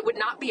 and it would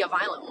not be a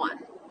violent one.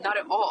 Not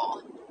at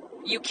all.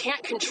 You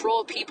can't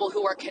control people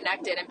who are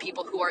connected and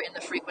people who are in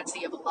the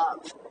frequency of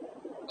love.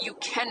 You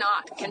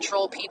cannot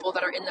control people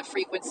that are in the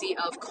frequency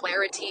of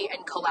clarity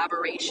and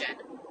collaboration.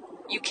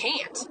 You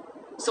can't.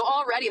 So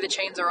already the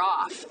chains are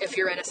off if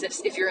you're in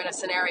a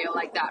scenario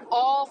like that.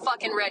 All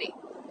fucking ready.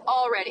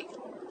 Already.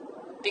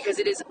 Because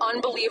it is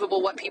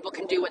unbelievable what people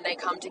can do when they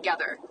come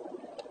together.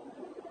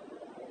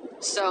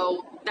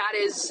 So that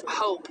is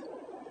hope.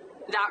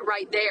 That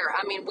right there.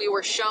 I mean, we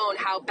were shown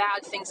how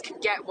bad things can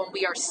get when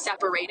we are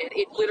separated.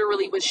 It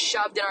literally was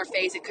shoved in our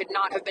face. It could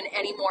not have been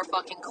any more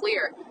fucking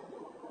clear.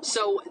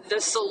 So the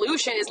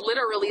solution is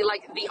literally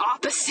like the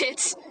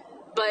opposite,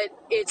 but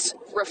it's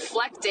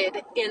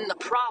reflected in the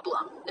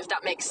problem, if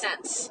that makes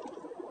sense.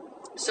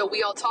 So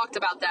we all talked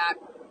about that,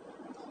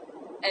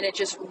 and it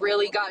just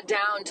really got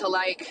down to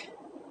like,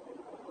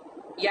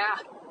 yeah,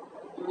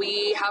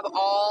 we have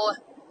all,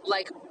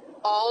 like,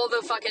 all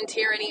the fucking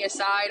tyranny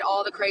aside,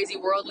 all the crazy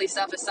worldly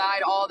stuff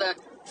aside, all the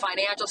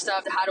financial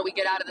stuff, the how do we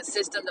get out of the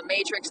system, the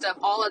matrix stuff,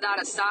 all of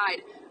that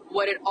aside,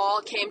 what it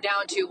all came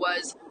down to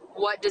was,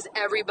 what does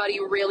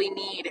everybody really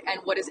need, and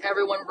what is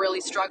everyone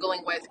really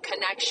struggling with?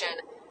 Connection.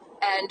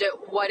 And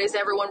what is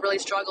everyone really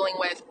struggling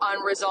with?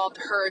 Unresolved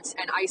hurts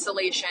and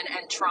isolation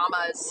and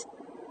traumas.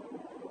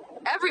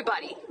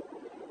 Everybody.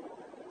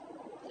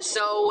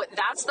 So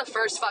that's the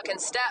first fucking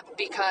step,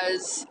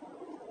 because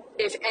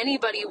if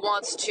anybody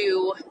wants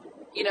to,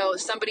 you know,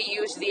 somebody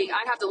used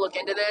I'd have to look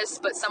into this,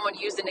 but someone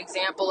used an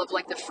example of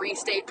like the Free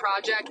State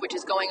Project, which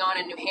is going on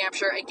in New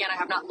Hampshire. Again, I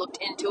have not looked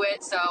into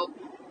it, so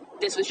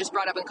this was just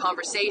brought up in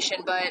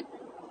conversation, but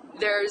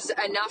there's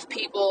enough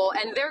people,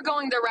 and they're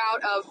going the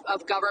route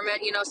of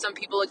government. You know, some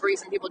people agree,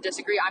 some people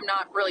disagree. I'm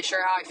not really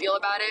sure how I feel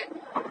about it,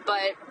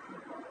 but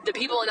the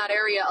people in that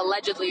area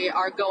allegedly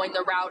are going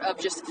the route of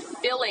just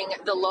filling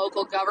the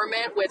local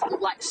government with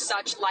like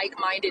such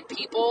like-minded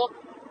people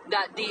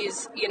that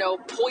these, you know,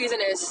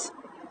 poisonous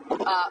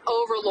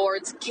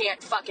overlords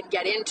can't fucking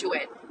get into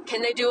it.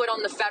 Can they do it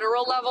on the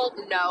federal level?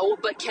 No,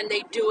 but can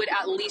they do it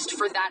at least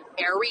for that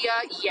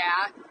area?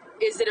 Yeah.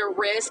 Is it a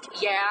risk?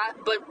 Yeah,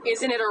 but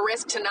isn't it a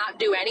risk to not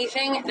do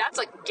anything? That's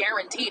a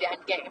guaranteed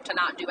end game, to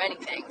not do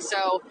anything.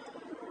 So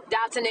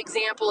that's an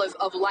example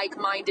of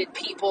like-minded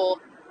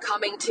people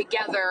coming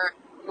together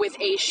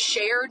with a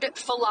shared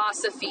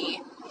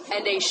philosophy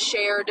and a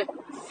shared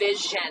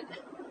vision.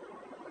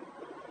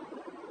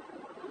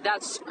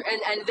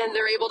 And then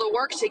they're able to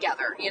work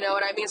together, you know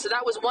what I mean? So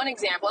that was one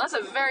example. That's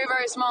a very,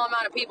 very small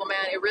amount of people,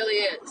 man. It really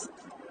is.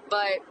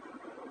 But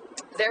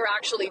they're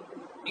actually,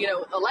 you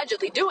know,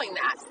 allegedly doing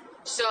that.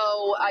 So,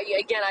 I'd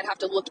have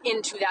to look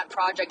into that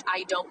project.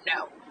 I don't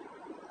know.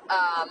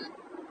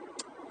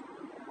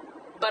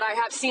 But I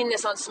have seen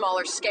this on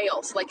smaller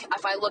scales. Like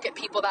if I look at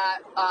people that,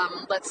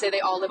 let's say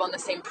they all live on the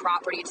same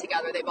property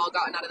together, they've all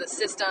gotten out of the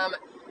system,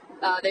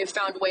 they've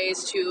found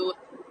ways to,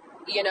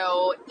 you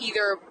know,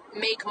 either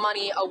make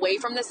money away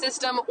from the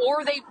system,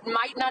 or they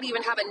might not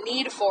even have a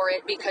need for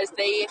it because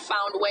they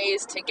found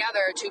ways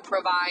together to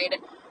provide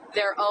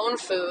their own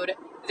food,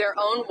 their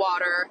own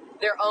water,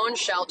 their own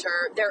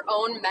shelter, their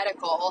own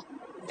medical,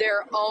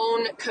 their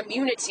own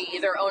community,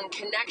 their own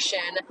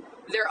connection,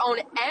 their own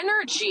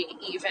energy,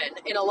 even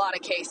in a lot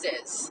of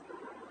cases.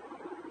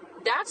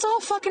 That's all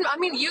fucking, I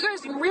mean, you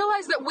guys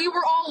realize that we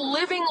were all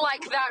living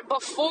like that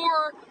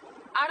before,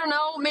 I don't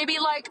know, maybe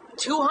like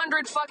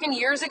 200 fucking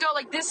years ago.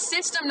 Like, this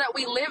system that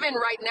we live in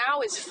right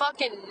now is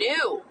fucking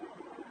new.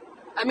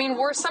 I mean,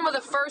 we're some of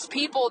the first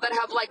people that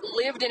have like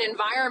lived in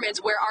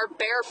environments where our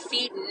bare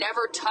feet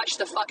never touch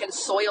the fucking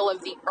soil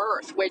of the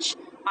earth, which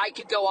I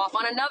could go off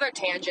on another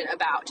tangent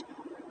about.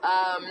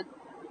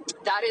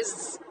 That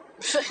is,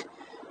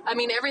 I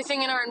mean,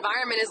 everything in our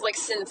environment is like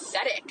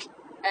synthetic,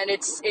 and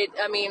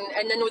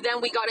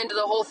then we got into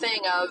the whole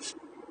thing of,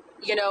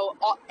 you know,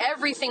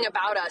 everything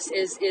about us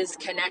is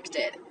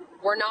connected.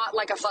 We're not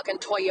like a fucking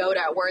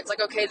Toyota where it's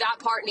like, okay, that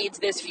part needs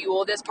this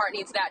fuel, this part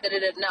needs that,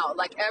 no,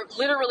 like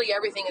literally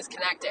everything is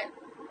connected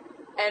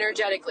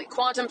energetically.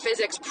 Quantum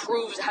physics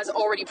has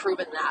already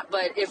proven that.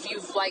 But if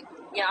you've like,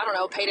 you know, I don't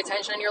know, paid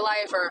attention in your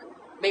life, or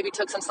maybe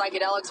took some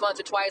psychedelics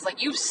once or twice,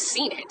 like you've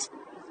seen it.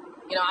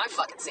 You know, I've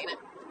fucking seen it.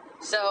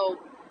 So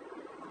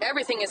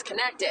everything is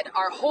connected.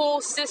 Our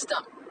whole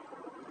system,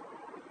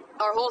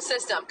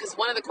 because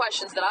one of the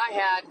questions that I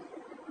had,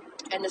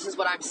 and this is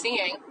what I'm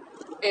seeing,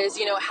 is,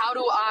 you know, how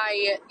do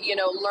I, you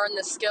know, learn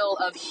the skill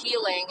of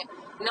healing,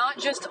 not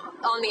just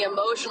on the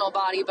emotional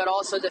body, but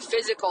also the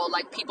physical,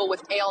 like people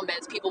with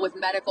ailments, people with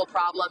medical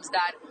problems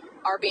that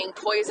are being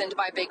poisoned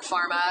by big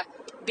pharma,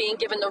 being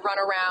given the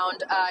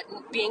runaround,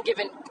 being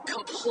given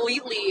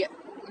completely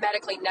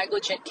medically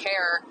negligent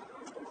care,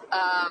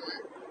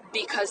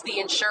 because the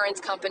insurance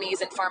companies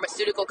and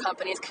pharmaceutical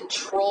companies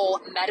control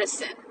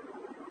medicine.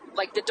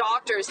 Like the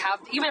doctors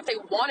have, even if they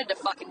wanted to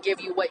fucking give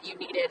you what you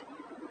needed,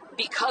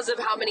 because of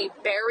how many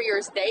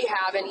barriers they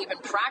have in even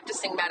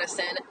practicing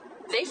medicine,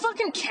 they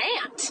fucking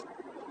can't.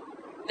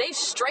 They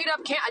straight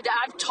up can't.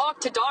 I've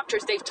talked to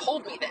doctors, they've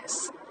told me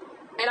this.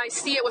 And I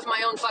see it with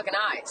my own fucking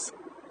eyes.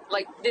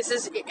 Like,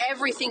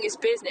 everything is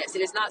business.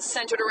 It is not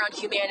centered around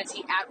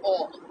humanity at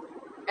all.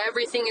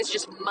 Everything is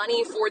just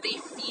money for the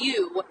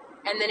few,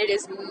 and then it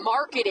is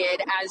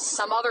marketed as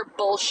some other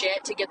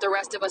bullshit to get the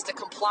rest of us to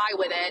comply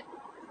with it.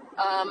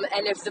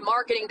 And if the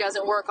marketing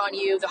doesn't work on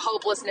you, the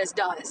hopelessness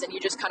does, and you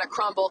just kind of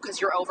crumble because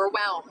you're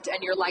overwhelmed,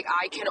 and you're like,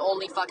 I can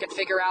only fucking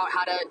figure out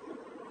how to,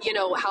 you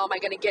know, how am I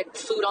going to get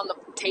food on the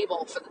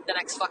table for the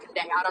next fucking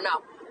day? I don't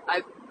know.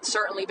 I've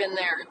certainly been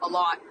there a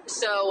lot.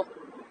 So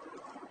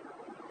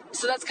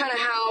that's kind of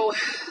how,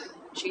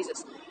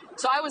 Jesus.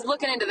 So I was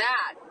looking into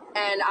that,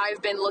 and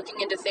I've been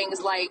looking into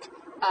things like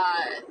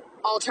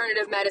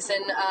alternative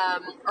medicine,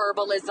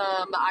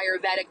 herbalism,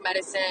 Ayurvedic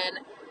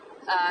medicine,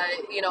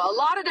 you know, a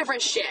lot of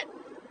different shit.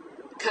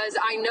 Because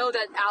I know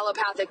that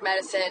allopathic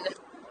medicine,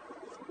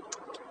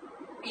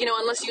 you know,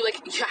 unless you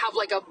have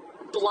like a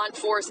blunt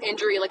force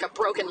injury, like a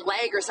broken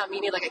leg or something,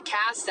 you need like a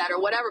cast set or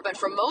whatever. But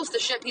for most of the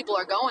shit people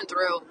are going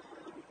through,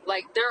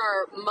 like, there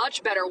are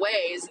much better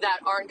ways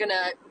that aren't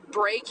gonna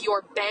break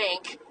your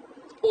bank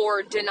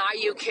or deny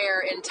you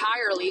care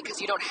entirely because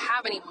you don't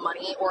have any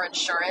money or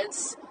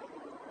insurance,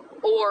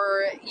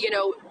 or, you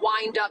know,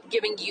 wind up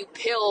giving you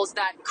pills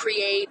that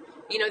create,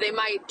 you know, they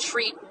might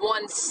treat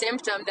one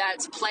symptom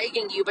that's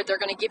plaguing you, but they're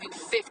going to give you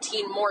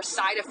 15 more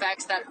side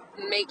effects that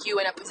make you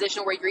in a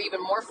position where you're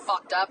even more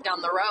fucked up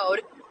down the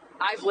road.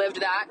 I've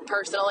lived that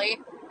personally.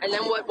 And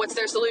then what's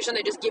their solution?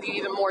 They just give you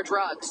even more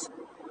drugs.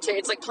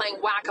 It's like playing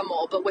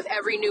whack-a-mole, but with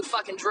every new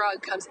fucking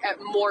drug comes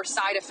more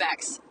side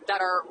effects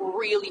that are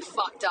really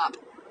fucked up.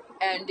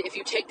 And if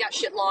you take that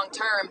shit long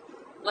term,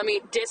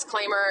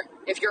 disclaimer,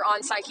 if you're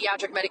on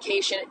psychiatric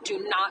medication, do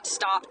not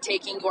stop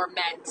taking your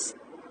meds.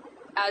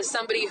 As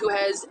somebody who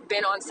has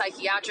been on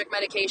psychiatric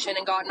medication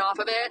and gotten off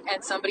of it,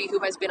 and somebody who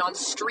has been on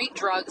street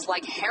drugs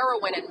like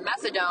heroin and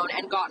methadone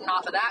and gotten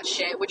off of that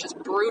shit, which is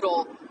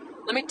brutal,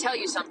 let me tell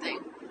you something.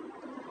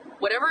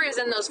 Whatever is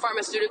in those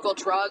pharmaceutical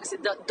drugs,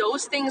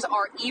 those things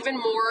are even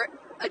more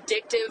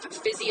addictive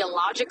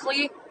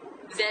physiologically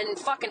than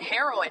fucking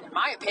heroin, in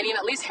my opinion.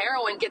 At least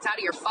heroin gets out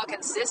of your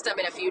fucking system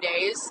in a few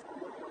days.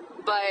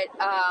 But,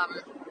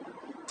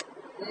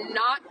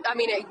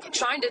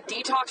 trying to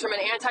detox from an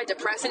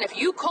antidepressant, if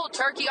you cold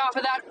turkey off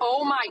of that,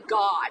 oh my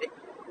God,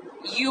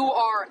 you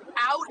are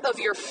out of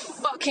your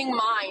fucking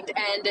mind.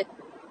 And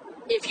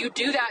if you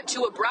do that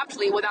too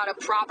abruptly without a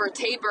proper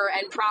taper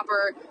and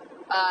proper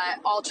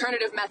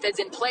alternative methods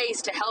in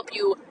place to help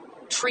you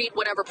treat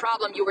whatever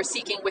problem you were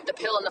seeking with the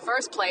pill in the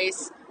first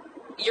place,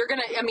 you're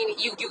gonna,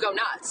 you go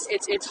nuts.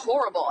 It's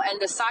horrible. And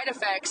the side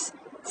effects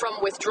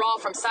from withdrawal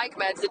from psych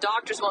meds, the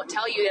doctors won't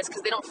tell you this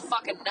because they don't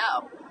fucking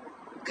know.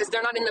 Because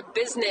they're not in the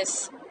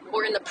business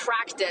or in the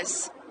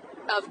practice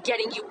of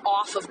getting you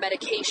off of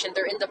medication.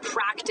 They're in the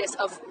practice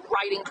of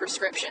writing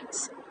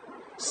prescriptions.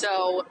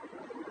 So,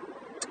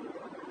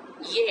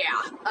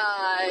 yeah,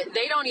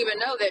 they don't even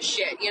know this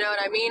shit, you know what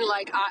I mean?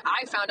 Like,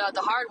 I found out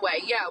the hard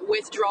way. Yeah,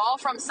 withdrawal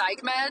from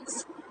psych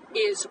meds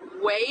is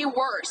way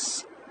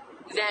worse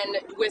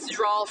than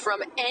withdrawal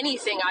from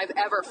anything I've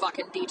ever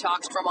fucking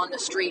detoxed from on the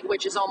street,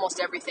 which is almost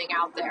everything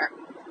out there.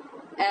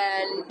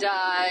 And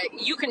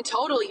you can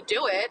totally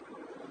do it,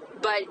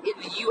 but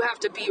you have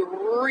to be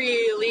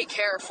really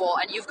careful,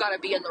 and you've got to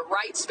be in the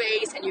right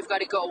space, and you've got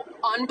to go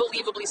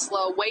unbelievably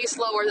slow, way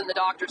slower than the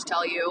doctors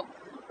tell you,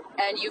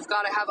 and you've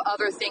got to have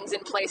other things in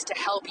place to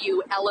help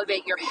you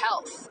elevate your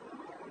health,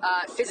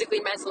 physically,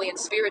 mentally, and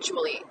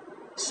spiritually.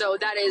 So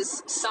that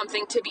is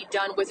something to be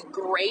done with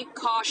great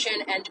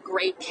caution and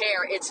great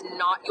care. It's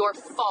not your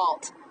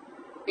fault.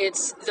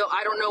 It's, though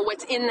I don't know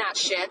what's in that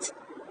shit,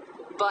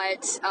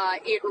 but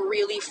it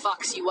really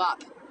fucks you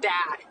up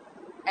bad.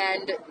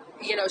 And,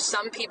 you know,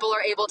 some people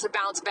are able to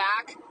bounce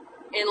back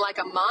in like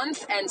a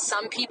month, and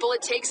some people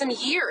it takes them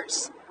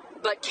years.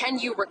 But can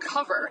you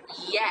recover?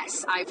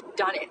 Yes, I've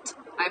done it.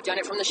 I've done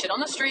it from the shit on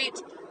the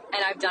street,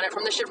 and I've done it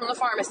from the shit from the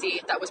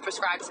pharmacy that was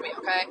prescribed to me,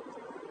 okay?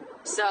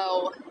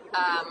 So,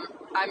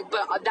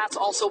 but that's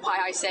also why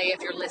I say,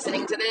 if you're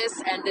listening to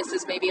this, and this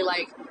is maybe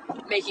like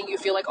making you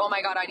feel like, oh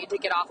my God, I need to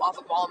get off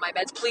of all of my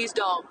meds, please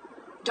don't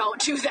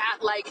do that.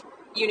 Like,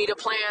 you need a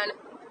plan.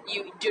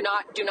 You do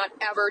not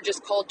ever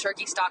just cold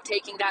turkey stop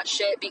taking that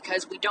shit,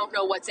 because we don't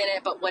know what's in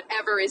it, but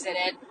whatever is in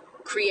it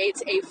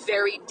creates a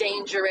very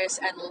dangerous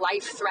and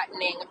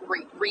life-threatening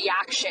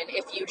reaction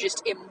if you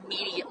just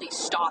immediately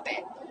stop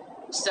it.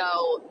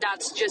 So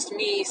that's just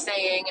me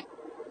saying,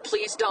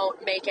 please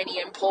don't make any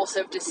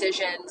impulsive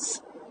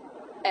decisions,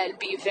 and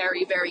be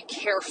very, very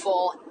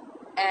careful,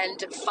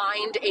 and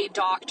find a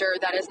doctor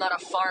that is not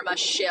a pharma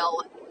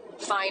shill.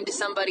 Find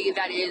somebody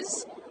that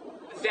is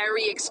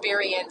very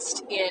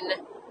experienced in,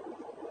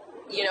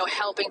 you know,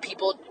 helping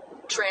people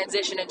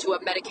transition into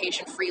a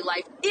medication-free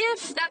life,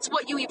 if that's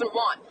what you even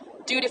want.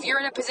 Dude, if you're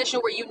in a position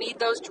where you need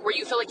those, where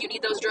you feel like you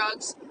need those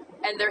drugs,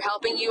 and they're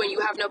helping you and you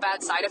have no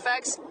bad side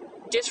effects,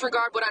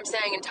 disregard what I'm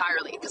saying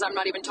entirely, because I'm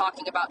not even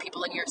talking about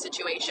people in your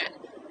situation.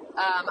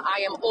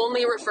 I am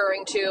only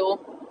referring to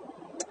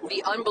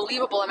the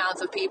unbelievable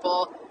amounts of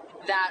people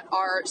that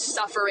are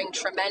suffering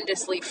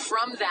tremendously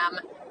from them,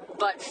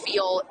 but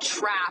feel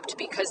trapped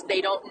because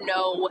they don't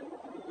know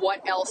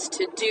what else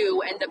to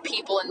do, and the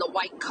people in the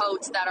white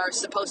coats that are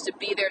supposed to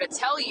be there to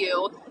tell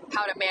you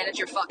how to manage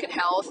your fucking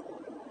health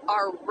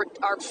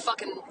are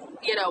fucking,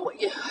 you know,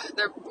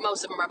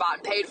 most of them are bought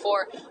and paid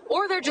for,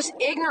 or they're just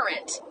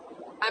ignorant.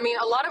 I mean,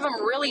 a lot of them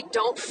really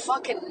don't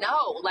fucking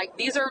know. Like,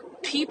 these are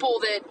people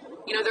that,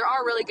 you know, there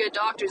are really good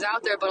doctors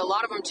out there, but a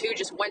lot of them too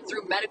just went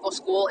through medical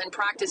school and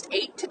practiced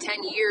 8 to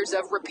 10 years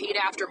of repeat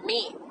after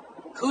me.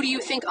 Who do you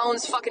think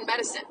owns fucking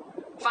medicine?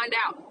 Find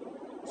out.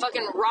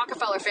 Fucking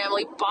Rockefeller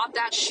family bought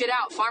that shit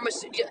out.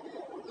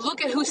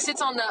 Look at who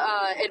sits on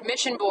the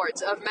admission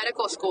boards of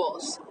medical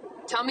schools.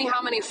 Tell me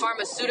how many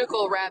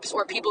pharmaceutical reps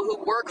or people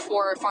who work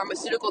for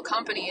pharmaceutical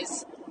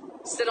companies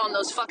sit on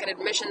those fucking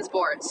admissions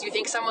boards. You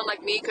think someone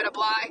like me could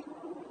apply?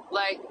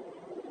 Like,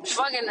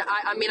 fucking,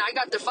 I mean, I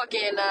got the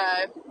fucking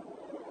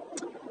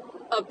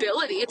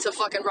ability to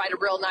fucking write a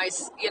real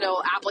nice, you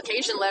know,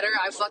 application letter.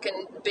 I've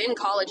fucking been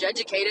college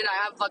educated.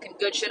 I have fucking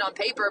good shit on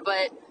paper,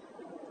 but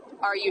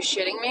are you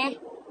shitting me?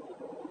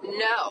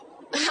 No.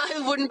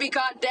 I wouldn't be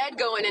caught dead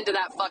going into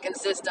that fucking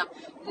system.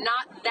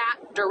 Not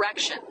that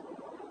direction.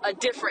 A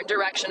different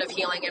direction of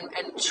healing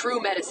and true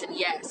medicine,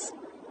 yes.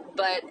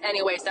 But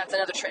anyways, that's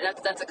another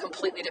that's a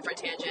completely different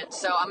tangent.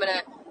 So I'm going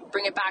to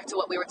bring it back to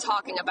what we were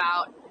talking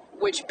about,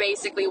 which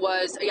basically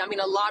was, I mean,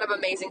 a lot of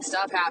amazing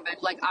stuff happened.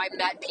 Like, I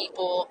met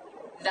people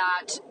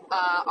that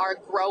are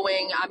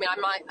growing. I mean, I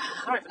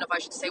don't even know if I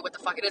should say what the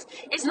fuck it is.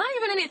 It's not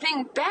even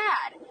anything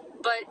bad,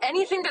 but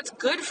anything that's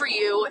good for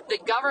you, the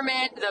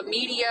government, the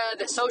media,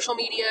 the social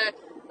media,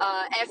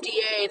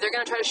 FDA, they're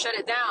going to try to shut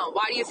it down.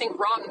 Why do you think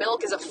raw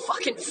milk is a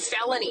fucking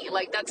felony?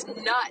 Like, that's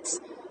nuts.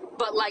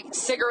 But, like,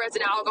 cigarettes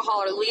and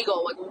alcohol are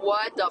legal. Like,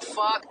 what the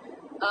fuck?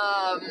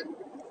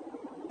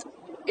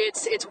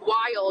 It's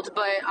wild,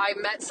 but I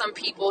met some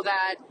people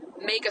that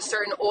make a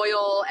certain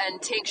oil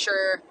and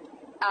tincture,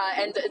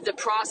 and the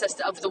process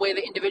of the way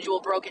the individual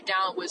broke it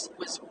down was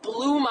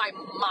blew my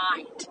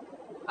mind.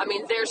 I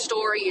mean, their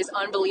story is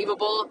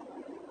unbelievable,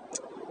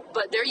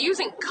 but they're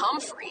using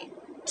comfrey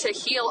to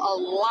heal a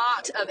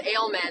lot of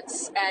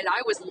ailments, and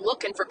I was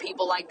looking for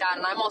people like that,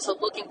 and I'm also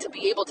looking to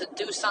be able to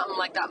do something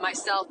like that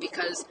myself,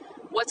 because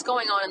what's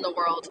going on in the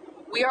world?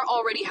 We are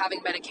already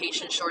having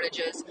medication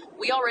shortages.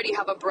 We already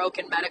have a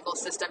broken medical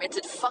system. It's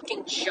a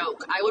fucking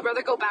joke. I would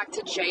rather go back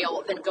to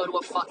jail than go to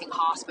a fucking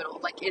hospital.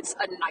 Like, it's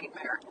a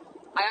nightmare.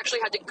 I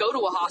actually had to go to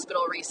a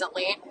hospital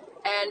recently,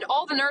 and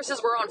all the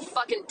nurses were on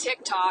fucking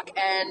TikTok,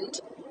 and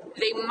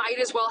they might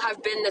as well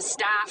have been the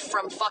staff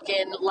from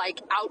fucking,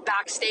 like,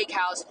 Outback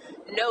Steakhouse.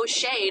 No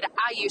shade.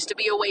 I used to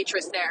be a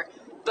waitress there.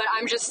 But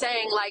I'm just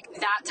saying, like,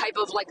 that type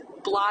of, like,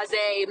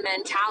 blasé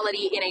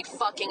mentality in a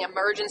fucking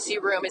emergency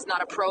room is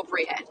not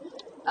appropriate.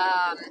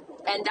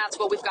 And that's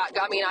what we've got.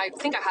 I mean, I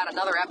think I had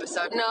another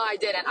episode. No, I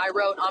didn't. I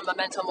wrote on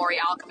Memento Mori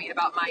Alchemy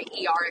about my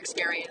ER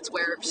experience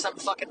where some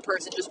fucking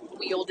person just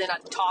wheeled in a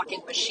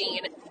talking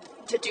machine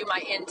to do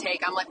my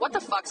intake. I'm like, what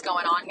the fuck's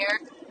going on here?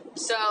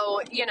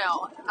 So,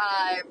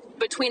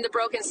 between the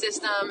broken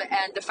system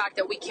and the fact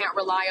that we can't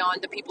rely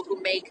on the people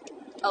who make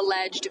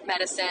alleged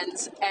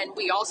medicines, and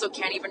we also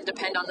can't even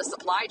depend on the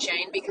supply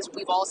chain because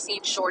we've all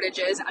seen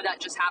shortages that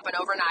just happen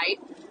overnight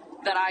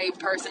that I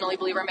personally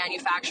believe are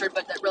manufactured,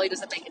 but that really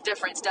doesn't make a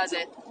difference, does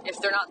it? If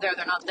they're not there,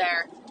 they're not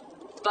there.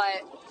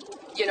 But,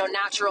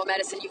 natural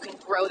medicine, you can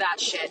grow that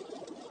shit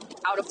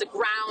out of the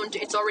ground.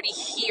 It's already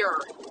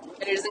here,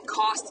 and it doesn't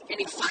cost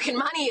any fucking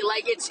money.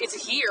 Like,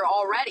 it's here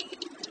already.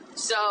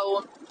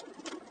 So,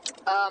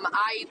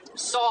 I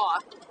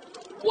saw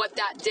what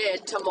that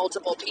did to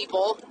multiple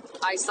people.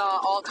 I saw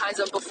all kinds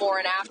of before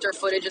and after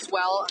footage as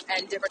well,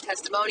 and different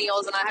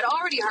testimonials, and I had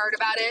already heard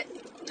about it.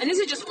 And this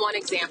is just one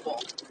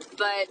example.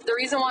 But the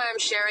reason why I'm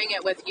sharing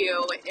it with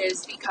you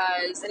is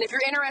because, and if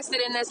you're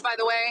interested in this, by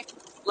the way,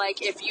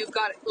 like if you've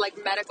got like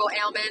medical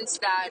ailments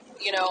that,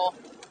 you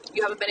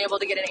haven't been able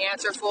to get an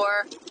answer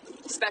for,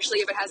 especially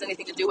if it has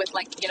anything to do with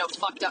like,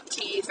 fucked up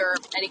teeth or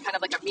any kind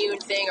of like immune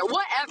thing or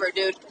whatever,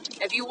 dude,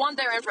 if you want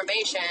their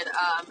information,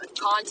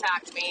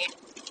 contact me.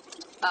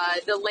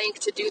 The link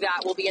to do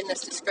that will be in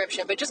this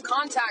description, but just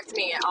contact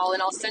me.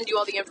 I'll send you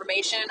all the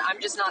information.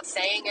 I'm just not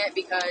saying it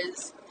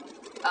because,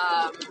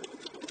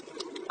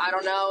 I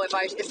don't know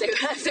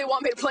if they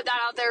want me to put that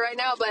out there right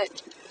now,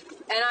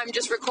 and I'm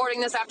just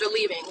recording this after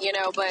leaving,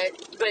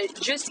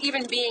 but just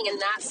even being in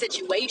that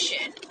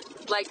situation,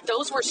 like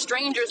those were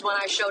strangers when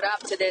I showed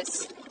up to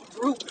this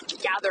group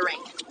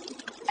gathering,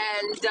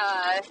 and,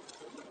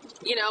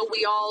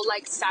 we all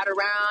like sat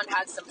around,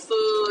 had some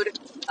food.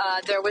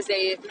 There was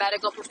a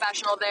medical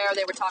professional there.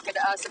 They were talking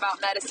to us about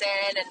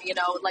medicine and,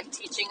 like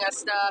teaching us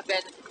stuff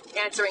and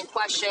answering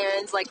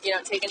questions, like,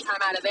 taking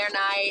time out of their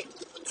night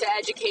to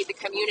educate the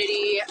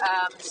community,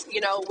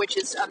 which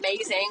is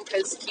amazing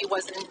because he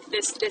wasn't,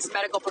 this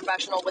medical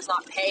professional was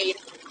not paid.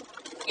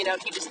 He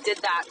just did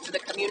that for the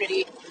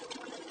community.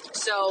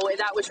 So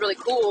that was really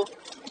cool.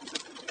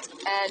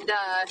 And,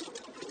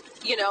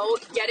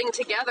 getting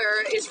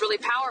together is really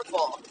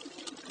powerful.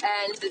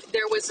 And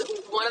there was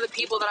one of the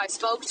people that I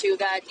spoke to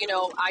that,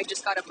 I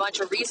just got a bunch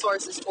of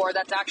resources for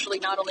that's actually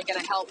not only going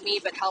to help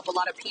me, but help a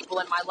lot of people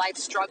in my life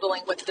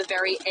struggling with the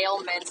very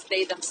ailments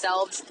they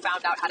themselves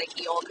found out how to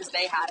heal because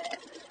they had it.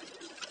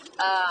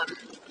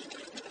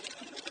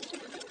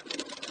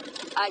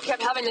 I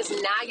kept having this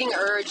nagging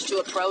urge to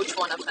approach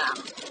one of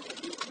them.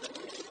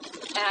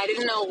 And I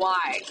didn't know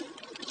why.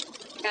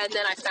 And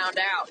then I found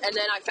out. And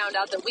then I found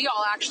out that we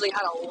all actually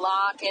had a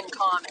lot in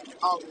common.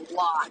 A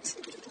lot.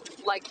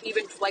 Like,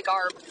 even, like,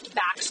 our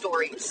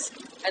backstories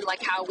and,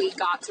 like, how we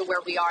got to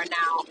where we are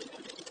now.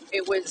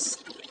 It was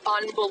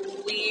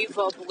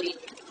unbelievably,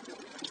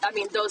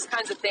 those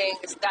kinds of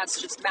things, that's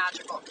just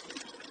magical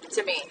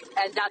to me.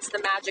 And that's the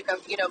magic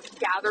of,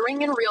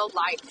 gathering in real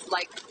life.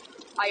 Like,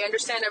 I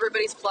understand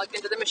everybody's plugged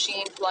into the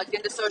machine, plugged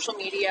into social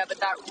media,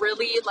 but that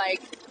really,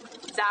 like,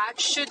 that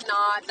should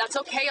not, that's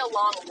okay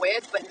along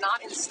with, but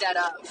not instead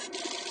of.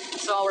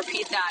 So I'll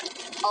repeat that.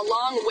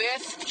 Along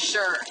with,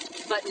 sure,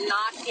 but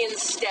not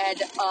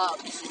instead of.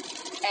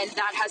 And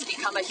that has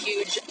become a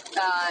huge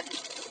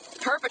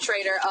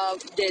perpetrator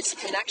of this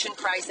connection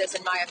crisis,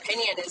 in my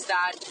opinion, is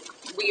that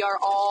we are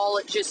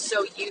all just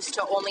so used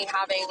to only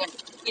having,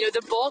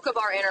 the bulk of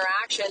our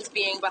interactions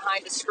being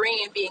behind a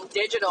screen, being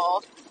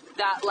digital,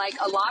 that, like,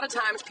 a lot of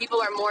times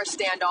people are more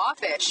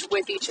standoffish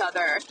with each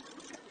other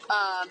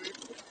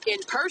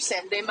in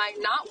person. They might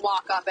not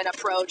walk up and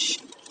approach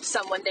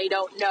someone they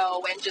don't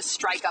know and just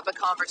strike up a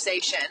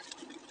conversation.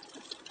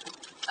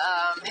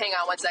 Hang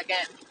on one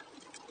second.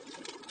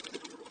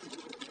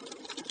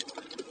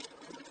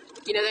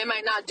 They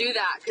might not do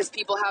that because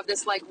people have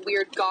this, like,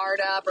 weird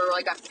guard up or,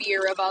 like, a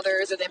fear of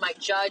others, or they might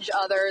judge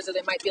others, or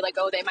they might be like,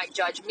 oh, they might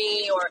judge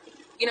me, or,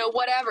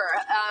 whatever.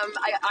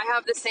 I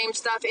have the same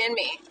stuff in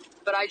me,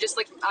 but I just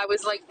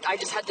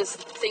had this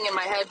thing in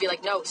my head be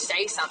like, no,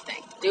 say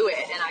something, do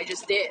it, and I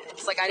just did.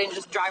 It's like I didn't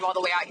just drive all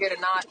the way out here to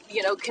not,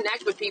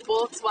 connect with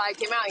people. That's why I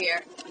came out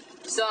here.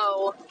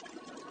 So,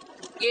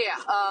 yeah,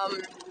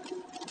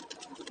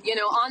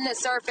 on the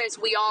surface,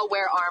 we all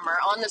wear armor.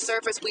 On the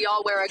surface, we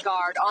all wear a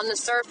guard. On the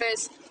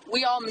surface,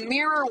 we all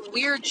mirror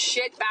weird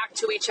shit back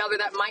to each other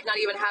that might not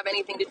even have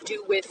anything to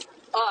do with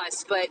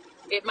us, but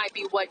it might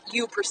be what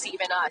you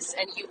perceive in us,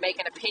 and you make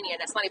an opinion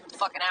that's not even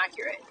fucking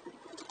accurate.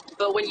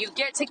 But when you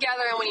get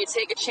together and when you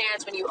take a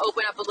chance, when you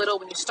open up a little,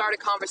 when you start a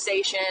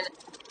conversation,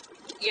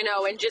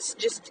 and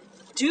just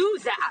do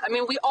that.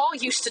 We all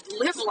used to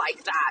live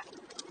like that.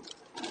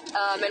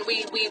 And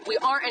we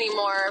aren't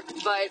anymore,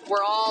 but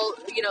we're all,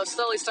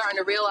 slowly starting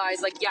to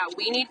realize, like, yeah,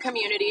 we need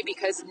community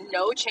because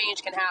no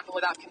change can happen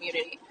without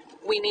community.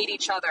 We need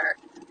each other.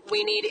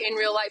 We need in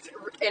real life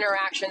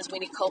interactions. We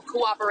need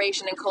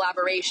cooperation and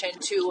collaboration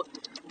to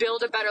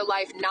build a better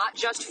life, not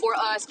just for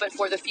us, but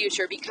for the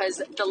future,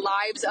 because the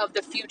lives of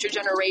the future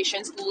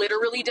generations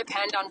literally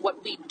depend on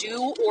what we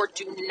do or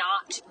do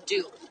not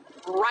do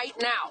right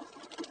now.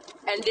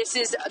 And this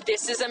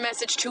is a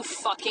message to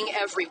fucking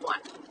everyone.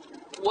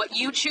 What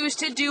you choose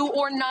to do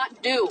or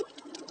not do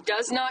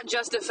does not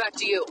just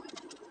affect you.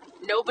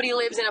 Nobody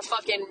lives in a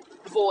fucking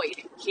void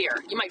here.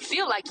 You might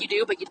feel like you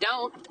do, but you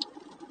don't.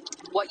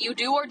 What you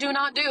do or do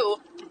not do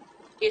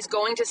is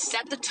going to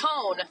set the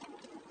tone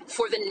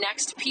for the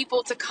next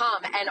people to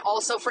come, and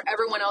also for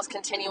everyone else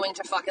continuing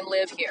to fucking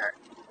live here.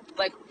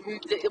 Like,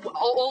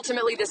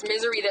 ultimately, this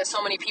misery that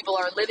so many people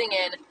are living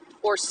in,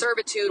 or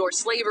servitude, or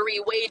slavery,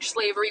 wage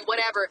slavery,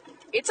 whatever,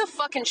 it's a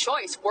fucking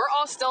choice. We're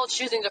all still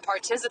choosing to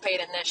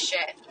participate in this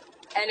shit.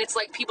 And it's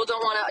like people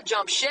don't want to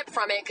jump ship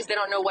from it because they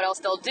don't know what else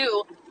they'll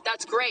do.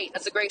 That's great.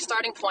 That's a great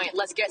starting point.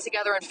 Let's get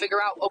together and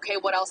figure out, okay,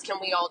 what else can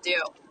we all do?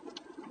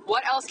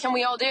 What else can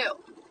we all do?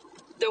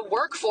 The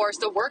workforce,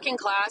 the working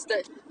class,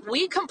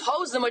 we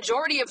compose the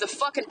majority of the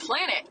fucking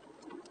planet.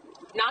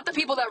 Not the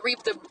people that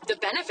reap the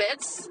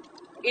benefits.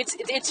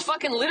 It's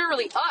fucking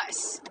literally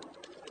us.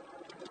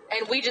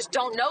 And we just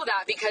don't know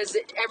that because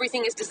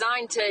everything is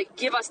designed to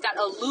give us that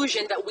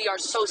illusion that we are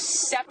so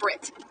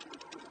separate.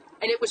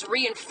 And it was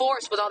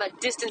reinforced with all that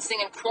distancing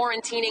and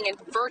quarantining and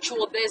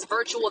virtual this,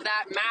 virtual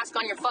that, mask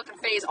on your fucking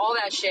face, all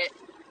that shit.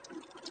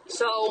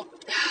 So,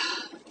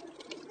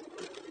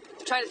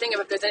 I'm trying to think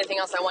of if there's anything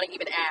else I want to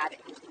even add.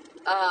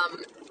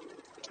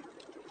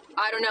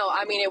 I don't know.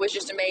 I mean, it was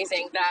just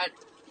amazing that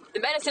the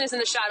medicine is in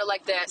the shadow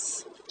like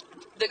this.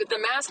 The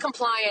mass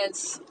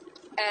compliance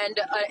and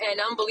an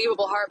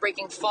unbelievable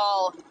heartbreaking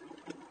fall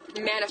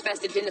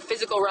manifested in the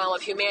physical realm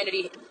of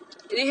humanity.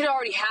 It had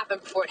already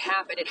happened before it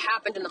happened. It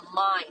happened in the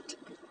mind.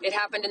 It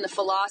happened in the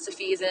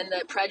philosophies and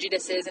the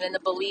prejudices and in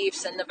the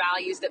beliefs and the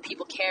values that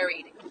people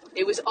carried.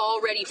 It was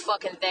already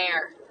fucking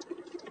there.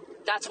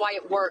 That's why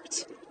it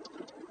worked.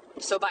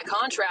 So by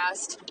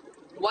contrast,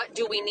 what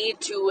do we need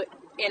to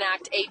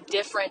enact a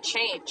different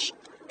change?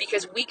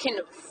 Because we can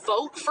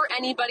vote for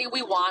anybody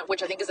we want,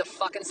 which I think is a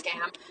fucking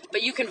scam,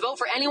 but you can vote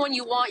for anyone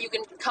you want. You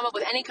can come up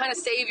with any kind of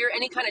savior,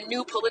 any kind of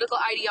new political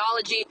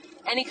ideology,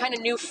 any kind of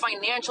new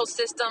financial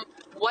system,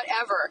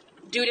 whatever.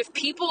 Dude, if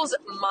people's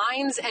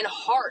minds and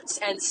hearts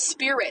and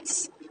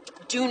spirits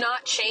do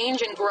not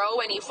change and grow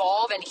and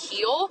evolve and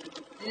heal,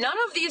 none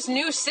of these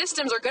new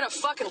systems are gonna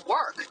fucking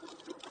work.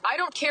 I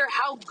don't care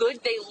how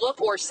good they look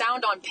or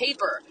sound on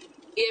paper.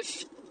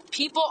 If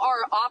people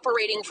are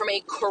operating from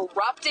a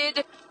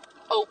corrupted,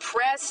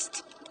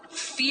 oppressed,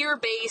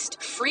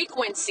 fear-based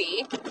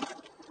frequency,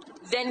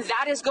 then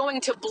that is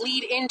going to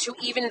bleed into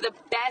even the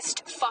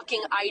best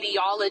fucking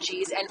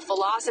ideologies and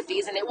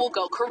philosophies, and it will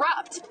go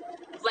corrupt.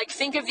 Like,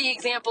 think of the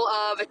example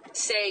of,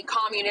 say,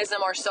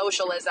 communism or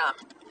socialism.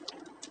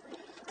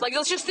 Like,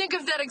 let's just think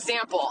of that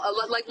example.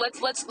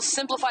 Let's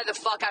simplify the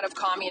fuck out of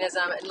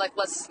communism, and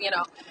let's,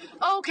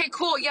 okay,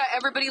 cool, yeah,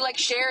 everybody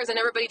shares and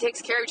everybody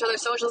takes care of each other.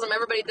 Socialism,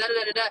 everybody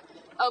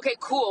da-da-da-da-da. Okay,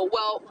 cool.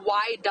 Well,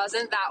 why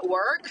doesn't that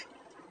work?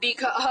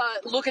 Because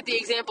look at the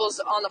examples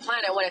on the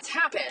planet when it's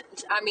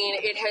happened. I mean,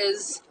 it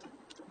has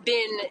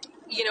been,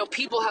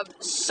 people have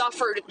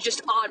suffered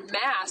just en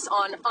masse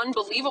on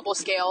unbelievable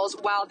scales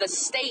while the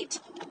state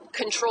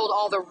controlled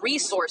all the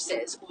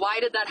resources. Why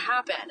did that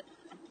happen?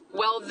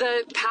 Well,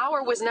 the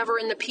power was never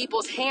in the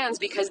people's hands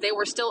because they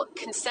were still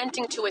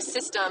consenting to a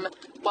system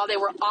while they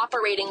were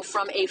operating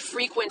from a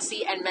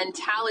frequency and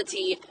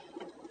mentality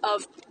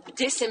of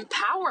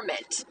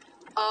disempowerment,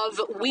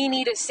 of we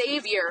need a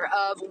savior,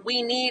 of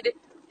we need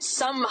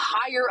some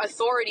higher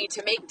authority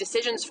to make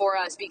decisions for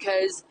us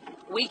because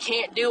we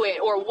can't do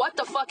it, or what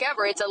the fuck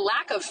ever. It's a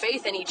lack of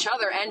faith in each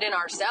other and in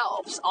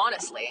ourselves,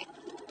 honestly.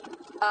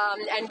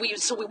 And we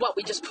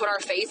just put our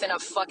faith in a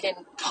fucking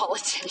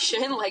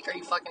politician? Like, are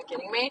you fucking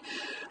kidding me?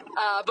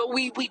 But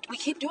we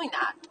keep doing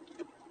that.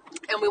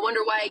 And we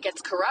wonder why it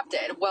gets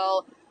corrupted.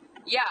 Well,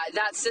 yeah,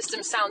 that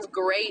system sounds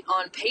great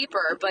on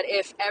paper, but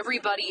if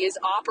everybody is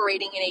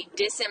operating in a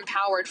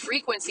disempowered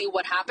frequency,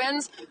 what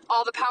happens?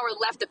 All the power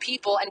left the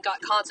people and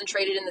got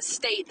concentrated in the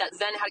state that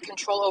then had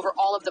control over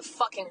all of the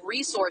fucking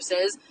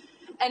resources.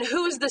 And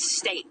who's the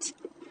state?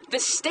 The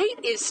state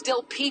is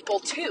still people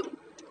too.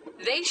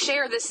 They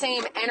share the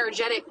same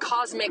energetic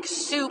cosmic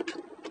soup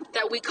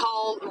that we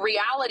call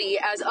reality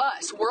as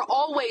us. We're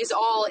always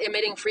all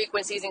emitting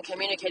frequencies and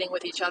communicating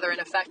with each other and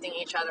affecting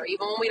each other.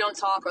 Even when we don't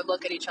talk or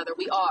look at each other,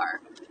 we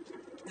are.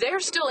 They're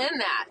still in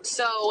that.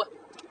 So,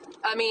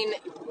 I mean,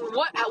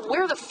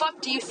 where the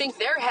fuck do you think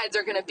their heads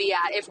are going to be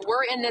at if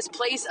we're in this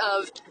place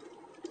of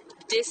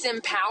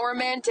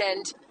disempowerment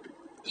and,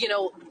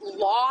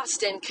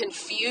 lost and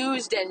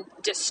confused and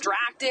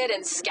distracted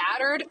and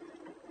scattered?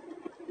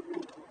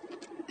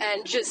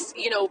 And just,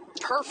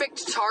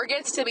 perfect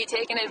targets to be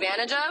taken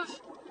advantage of?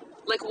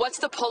 Like, what's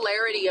the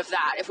polarity of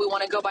that if we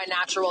want to go by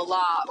natural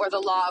law or the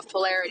law of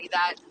polarity,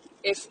 that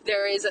if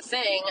there is a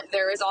thing,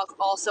 there is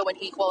also an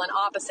equal and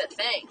opposite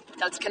thing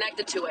that's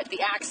connected to it,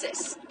 the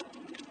axis.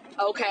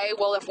 Okay,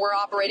 well, if we're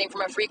operating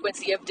from a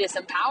frequency of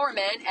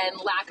disempowerment and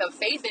lack of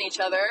faith in each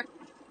other,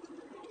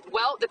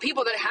 Well, the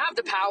people that have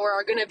the power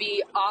are going to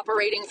be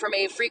operating from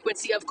a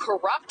frequency of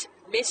corrupt,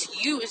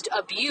 misused,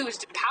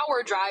 abused,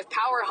 power drive,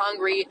 power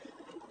hungry,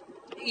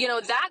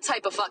 that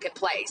type of fucking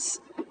place.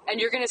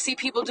 And you're going to see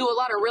people do a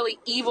lot of really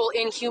evil,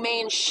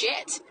 inhumane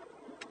shit.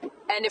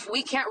 And if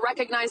we can't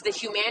recognize the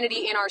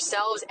humanity in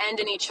ourselves and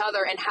in each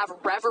other and have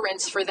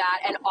reverence for that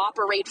and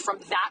operate from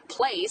that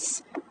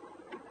place,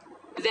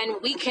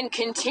 then we can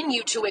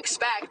continue to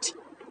expect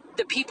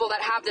the people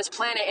that have this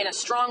planet in a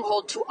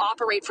stronghold to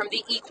operate from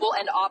the equal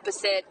and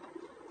opposite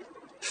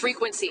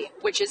frequency,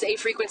 which is a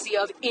frequency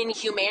of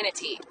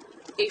inhumanity,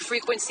 a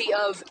frequency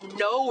of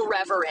no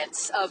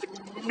reverence, of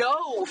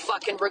no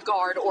fucking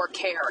regard or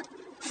care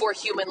for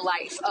human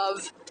life,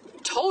 of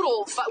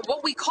total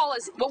what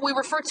we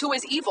refer to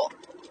as evil.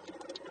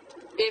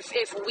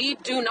 If we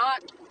do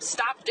not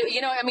stop,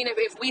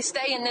 if we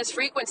stay in this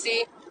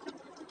frequency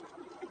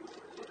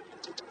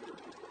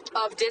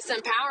of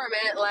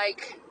disempowerment,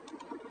 like,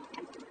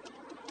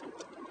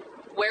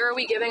 where are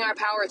we giving our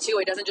power to?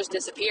 It doesn't just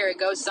disappear, it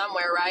goes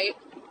somewhere, right?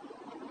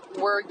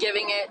 We're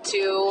giving it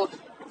to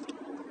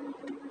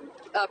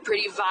a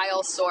pretty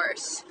vile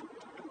source.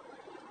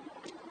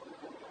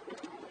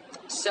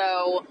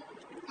 So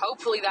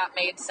hopefully that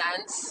made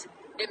sense.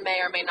 It may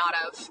or may not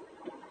have.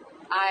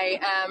 I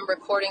am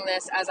recording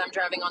this as I'm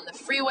driving on the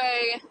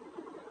freeway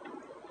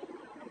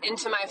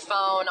into my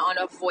phone on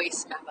a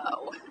voice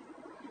memo.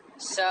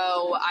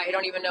 So I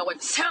don't even know what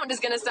the sound is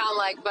going to sound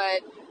like,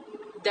 but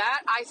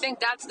I think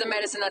that's the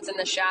medicine that's in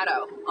the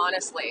shadow,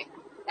 honestly.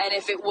 And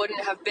if it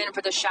wouldn't have been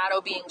for the shadow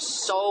being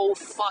so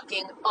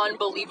fucking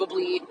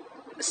unbelievably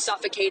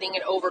suffocating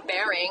and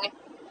overbearing,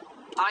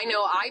 I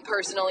know I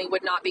personally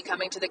would not be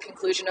coming to the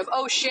conclusion of,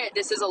 oh shit,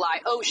 this is a lie.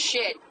 Oh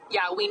shit,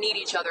 yeah, we need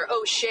each other.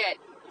 Oh shit,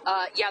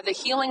 the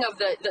healing of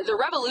the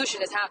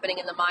revolution is happening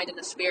in the mind and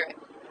the spirit.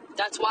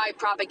 That's why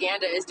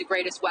propaganda is the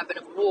greatest weapon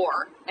of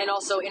war, and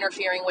also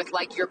interfering with,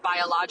 like, your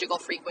biological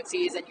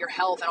frequencies and your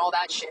health and all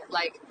that shit.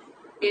 Like,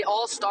 it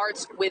all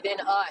starts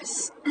within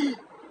us.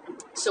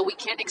 So we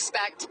can't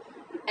expect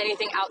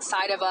anything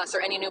outside of us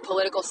or any new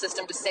political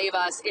system to save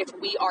us if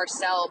we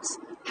ourselves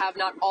have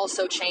not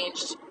also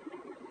changed,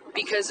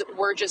 because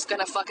we're just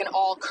gonna fucking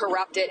all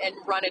corrupt it and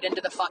run it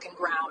into the fucking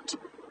ground.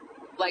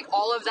 Like,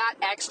 all of that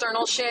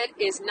external shit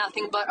is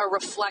nothing but a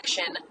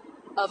reflection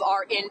of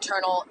our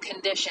internal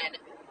condition.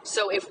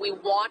 So if we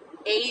want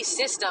a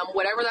system,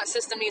 whatever that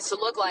system needs to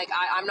look like,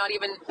 I'm not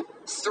even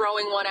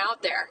throwing one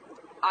out there.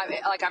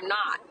 I'm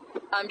not.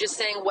 I'm just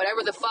saying,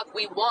 whatever the fuck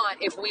we want,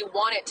 if we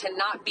want it to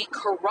not be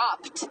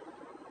corrupt,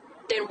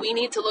 then we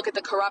need to look at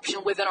the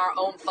corruption within our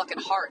own fucking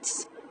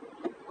hearts.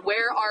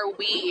 Where are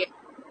we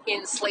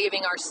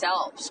enslaving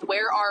ourselves?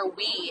 Where are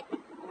we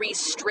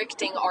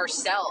restricting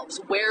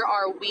ourselves? Where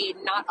are we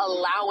not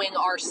allowing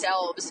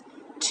ourselves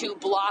to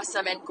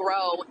blossom and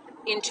grow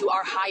into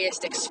our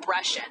highest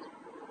expression?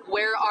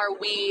 Where are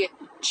we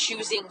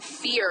choosing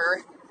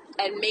fear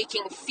and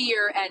making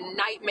fear and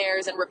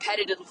nightmares and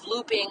repetitive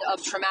looping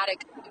of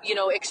traumatic,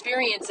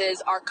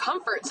 experiences our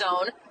comfort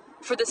zone,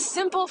 for the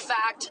simple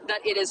fact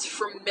that it is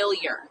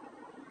familiar?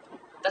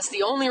 That's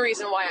the only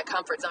reason why a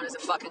comfort zone is a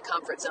fucking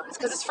comfort zone. It's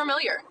because it's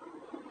familiar.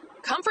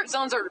 Comfort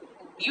zones are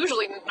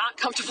usually not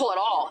comfortable at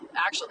all,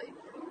 actually.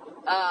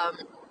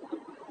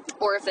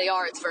 Or if they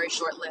are, it's very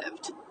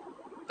short-lived.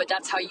 But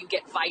that's how you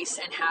get vice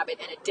and habit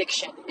and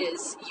addiction,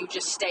 is you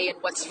just stay in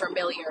what's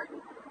familiar.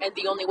 And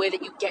the only way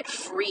that you get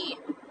free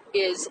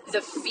is the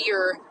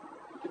fear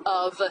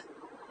of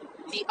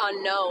the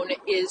unknown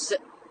is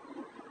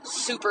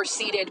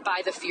superseded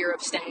by the fear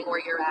of staying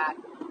where you're at,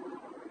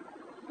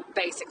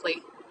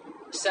 basically.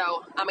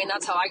 So,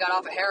 that's how I got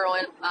off of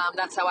heroin.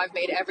 That's how I've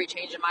made every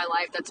change in my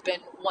life. That's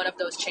been one of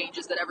those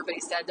changes that everybody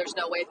said there's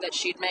no way that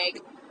she'd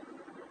make.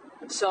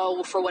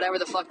 So, for whatever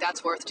the fuck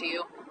that's worth to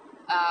you.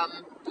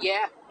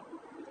 Yeah.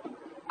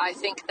 I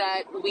think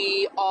that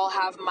we all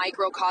have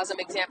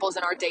microcosm examples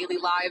in our daily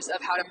lives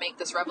of how to make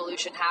this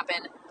revolution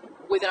happen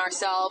within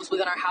ourselves,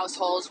 within our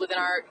households, within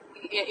our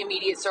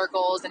immediate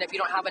circles. And if you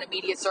don't have an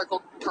immediate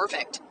circle,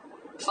 perfect.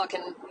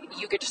 Fucking,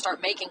 you get to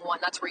start making one.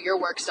 That's where your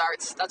work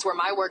starts. That's where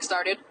my work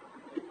started.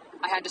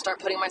 I had to start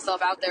putting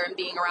myself out there and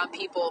being around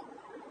people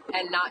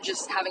and not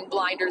just having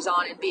blinders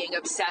on and being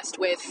obsessed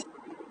with,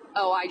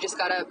 oh, I just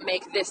gotta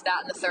make this,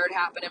 that, and the third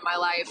happen in my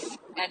life,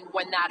 and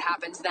when that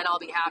happens, then I'll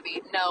be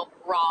happy. No,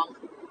 wrong.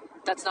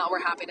 That's not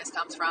where happiness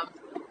comes from.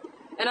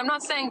 And I'm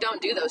not saying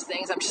don't do those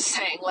things. I'm just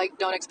saying, like,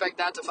 don't expect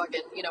that to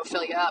fucking,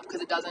 fill you up,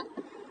 because it doesn't.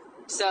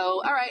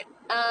 So, all right.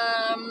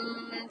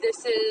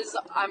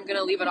 I'm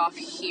gonna leave it off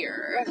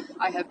here.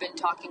 I have been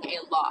talking a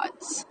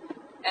lot,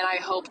 and I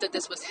hope that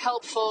this was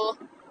helpful.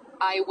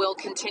 I will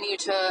continue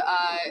to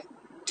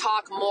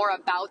talk more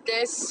about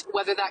this,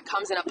 whether that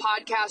comes in a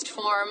podcast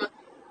form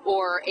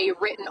or a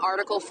written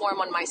article form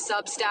on my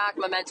Substack,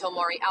 Memento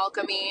Mori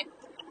Alchemy.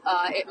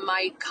 It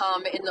might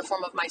come in the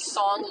form of my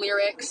song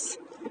lyrics.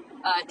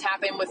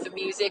 Tap in with the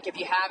music if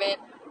you haven't.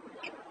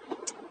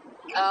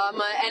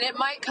 And it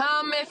might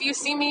come if you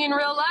see me in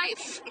real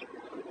life,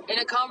 in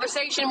a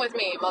conversation with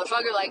me,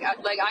 motherfucker. Like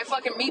I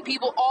fucking meet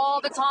people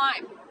all the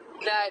time.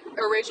 that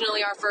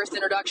originally our first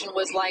introduction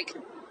was like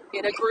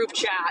in a group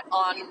chat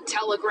on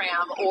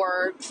Telegram,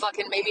 or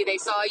fucking maybe they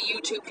saw a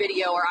YouTube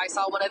video, or I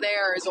saw one of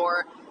theirs,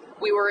 or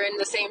we were in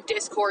the same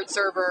Discord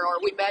server, or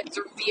we met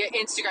through via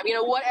Instagram, you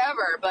know,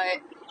 whatever.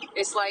 But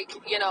it's like,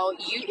 you know,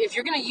 if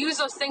you're gonna use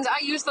those things,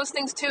 I use those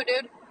things too,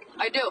 dude.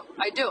 I do.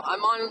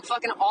 I'm on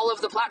fucking all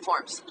of the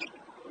platforms.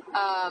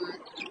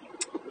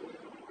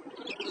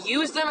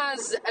 Use them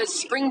as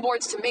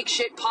springboards to make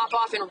shit pop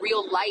off in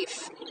real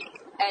life,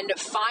 and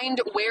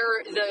find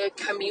where the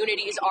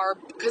communities are,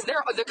 because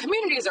the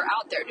communities are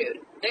out there, dude.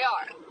 They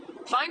are.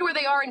 Find where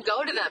they are and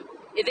go to them.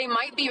 They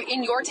might be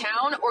in your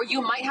town, or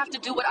you might have to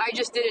do what I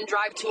just did and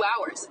drive 2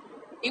 hours.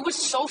 It was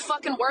so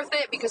fucking worth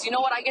it, because you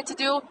know what I get to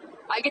do?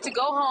 I get to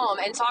go home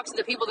and talk to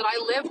the people that I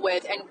live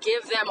with and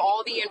give them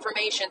all the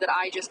information that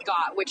I just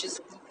got, which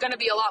is going to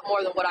be a lot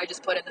more than what I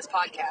just put in this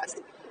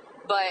podcast.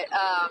 But,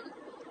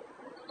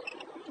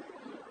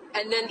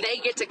 and then they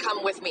get to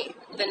come with me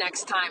the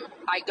next time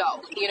I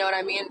go. You know what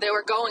I mean? They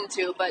were going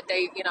to, but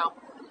they, you know,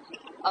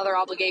 other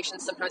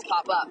obligations sometimes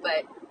pop up.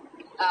 But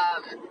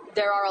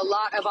there are a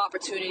lot of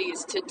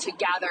opportunities to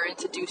gather and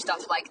to do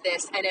stuff like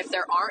this. And if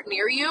there aren't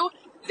near you,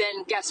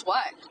 then guess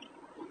what?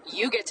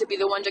 You get to be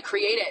the one to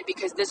create it,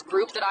 because this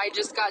group that I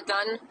just got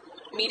done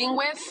meeting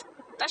with,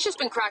 that's just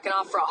been cracking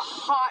off for a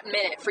hot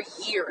minute, for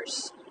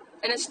years.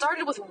 And it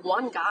started with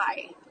one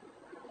guy.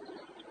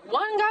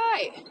 One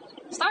guy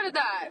started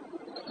that.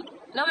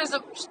 Now there's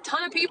a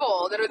ton of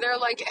people that are there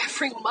like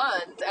every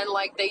month, and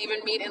like they even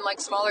meet in like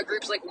smaller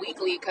groups like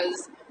weekly,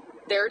 because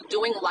they're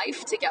doing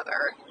life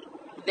together.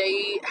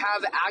 They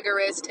have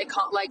agorist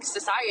like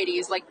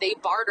societies, like they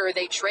barter,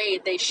 they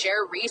trade, they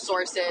share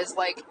resources,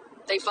 like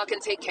they fucking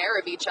take care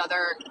of each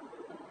other.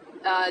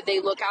 They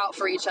look out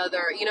for each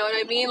other. You know what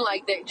I mean?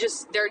 Like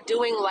they're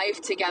doing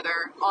life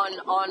together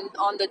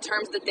on the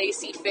terms that they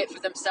see fit for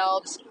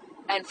themselves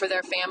and for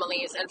their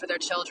families and for their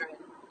children.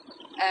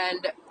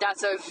 And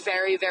that's a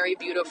very, very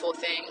beautiful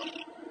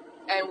thing.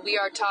 And we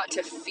are taught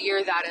to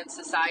fear that in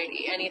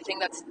society. Anything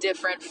that's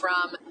different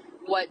from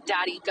what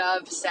Daddy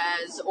Gov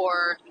says,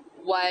 or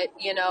what,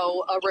 you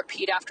know, a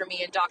Repeat After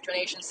Me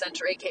Indoctrination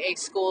Center, aka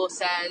school,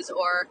 says,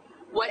 or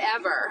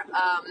whatever.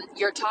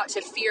 You're taught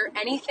to fear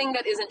anything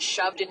that isn't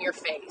shoved in your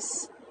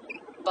face.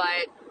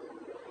 But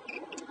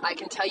I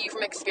can tell you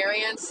from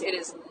experience, it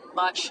is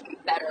much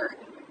better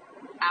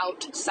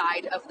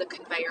outside of the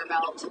conveyor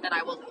belt, and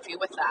I will leave you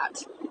with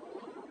that.